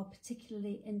that are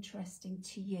particularly interesting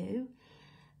to you.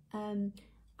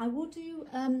 I will do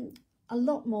a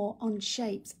lot more on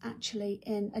shapes actually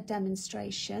in a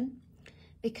demonstration,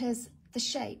 because the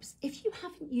shapes, if you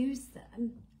haven't used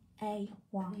them,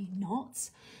 why not?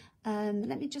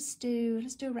 Let me just do,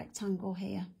 let's do a rectangle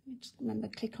here. Just remember,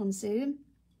 click on zoom.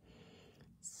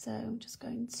 So I'm just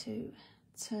going to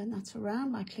turn that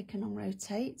around by clicking on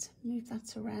rotate, move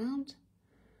that around.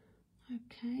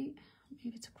 Okay,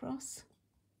 move it across.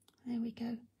 There we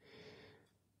go.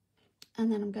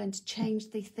 And then I'm going to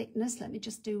change the thickness. Let me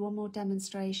just do one more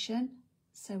demonstration.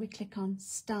 So we click on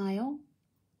style.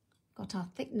 Got our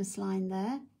thickness line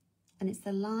there, and it's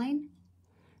the line.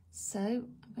 So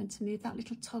I'm going to move that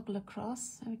little toggle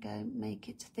across. There we go, make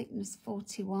it to thickness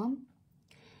 41.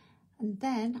 And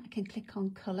then I can click on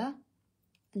colour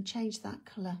and change that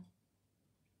colour.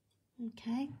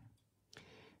 Okay,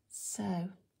 so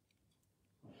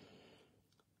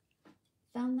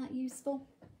found that useful?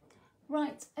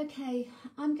 Right, okay,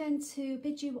 I'm going to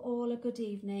bid you all a good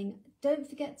evening. Don't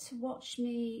forget to watch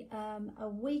me a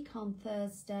week on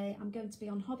Thursday. I'm going to be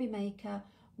on Hobby Maker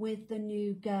with the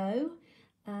new Go.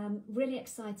 Really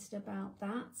excited about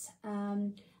that.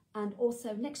 And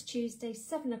also next Tuesday,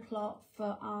 7 o'clock,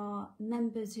 for our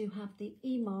members who have the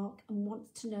eMark and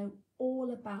want to know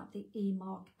all about the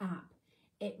eMark app.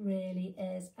 It really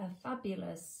is a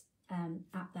fabulous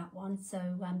app, that one, so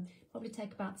probably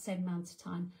take about the same amount of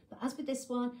time. But as with this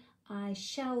one, I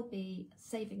shall be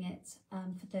saving it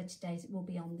for 30 days. It will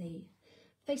be on the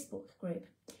Facebook group.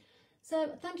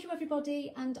 So thank you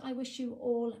everybody, and I wish you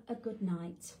all a good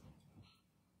night.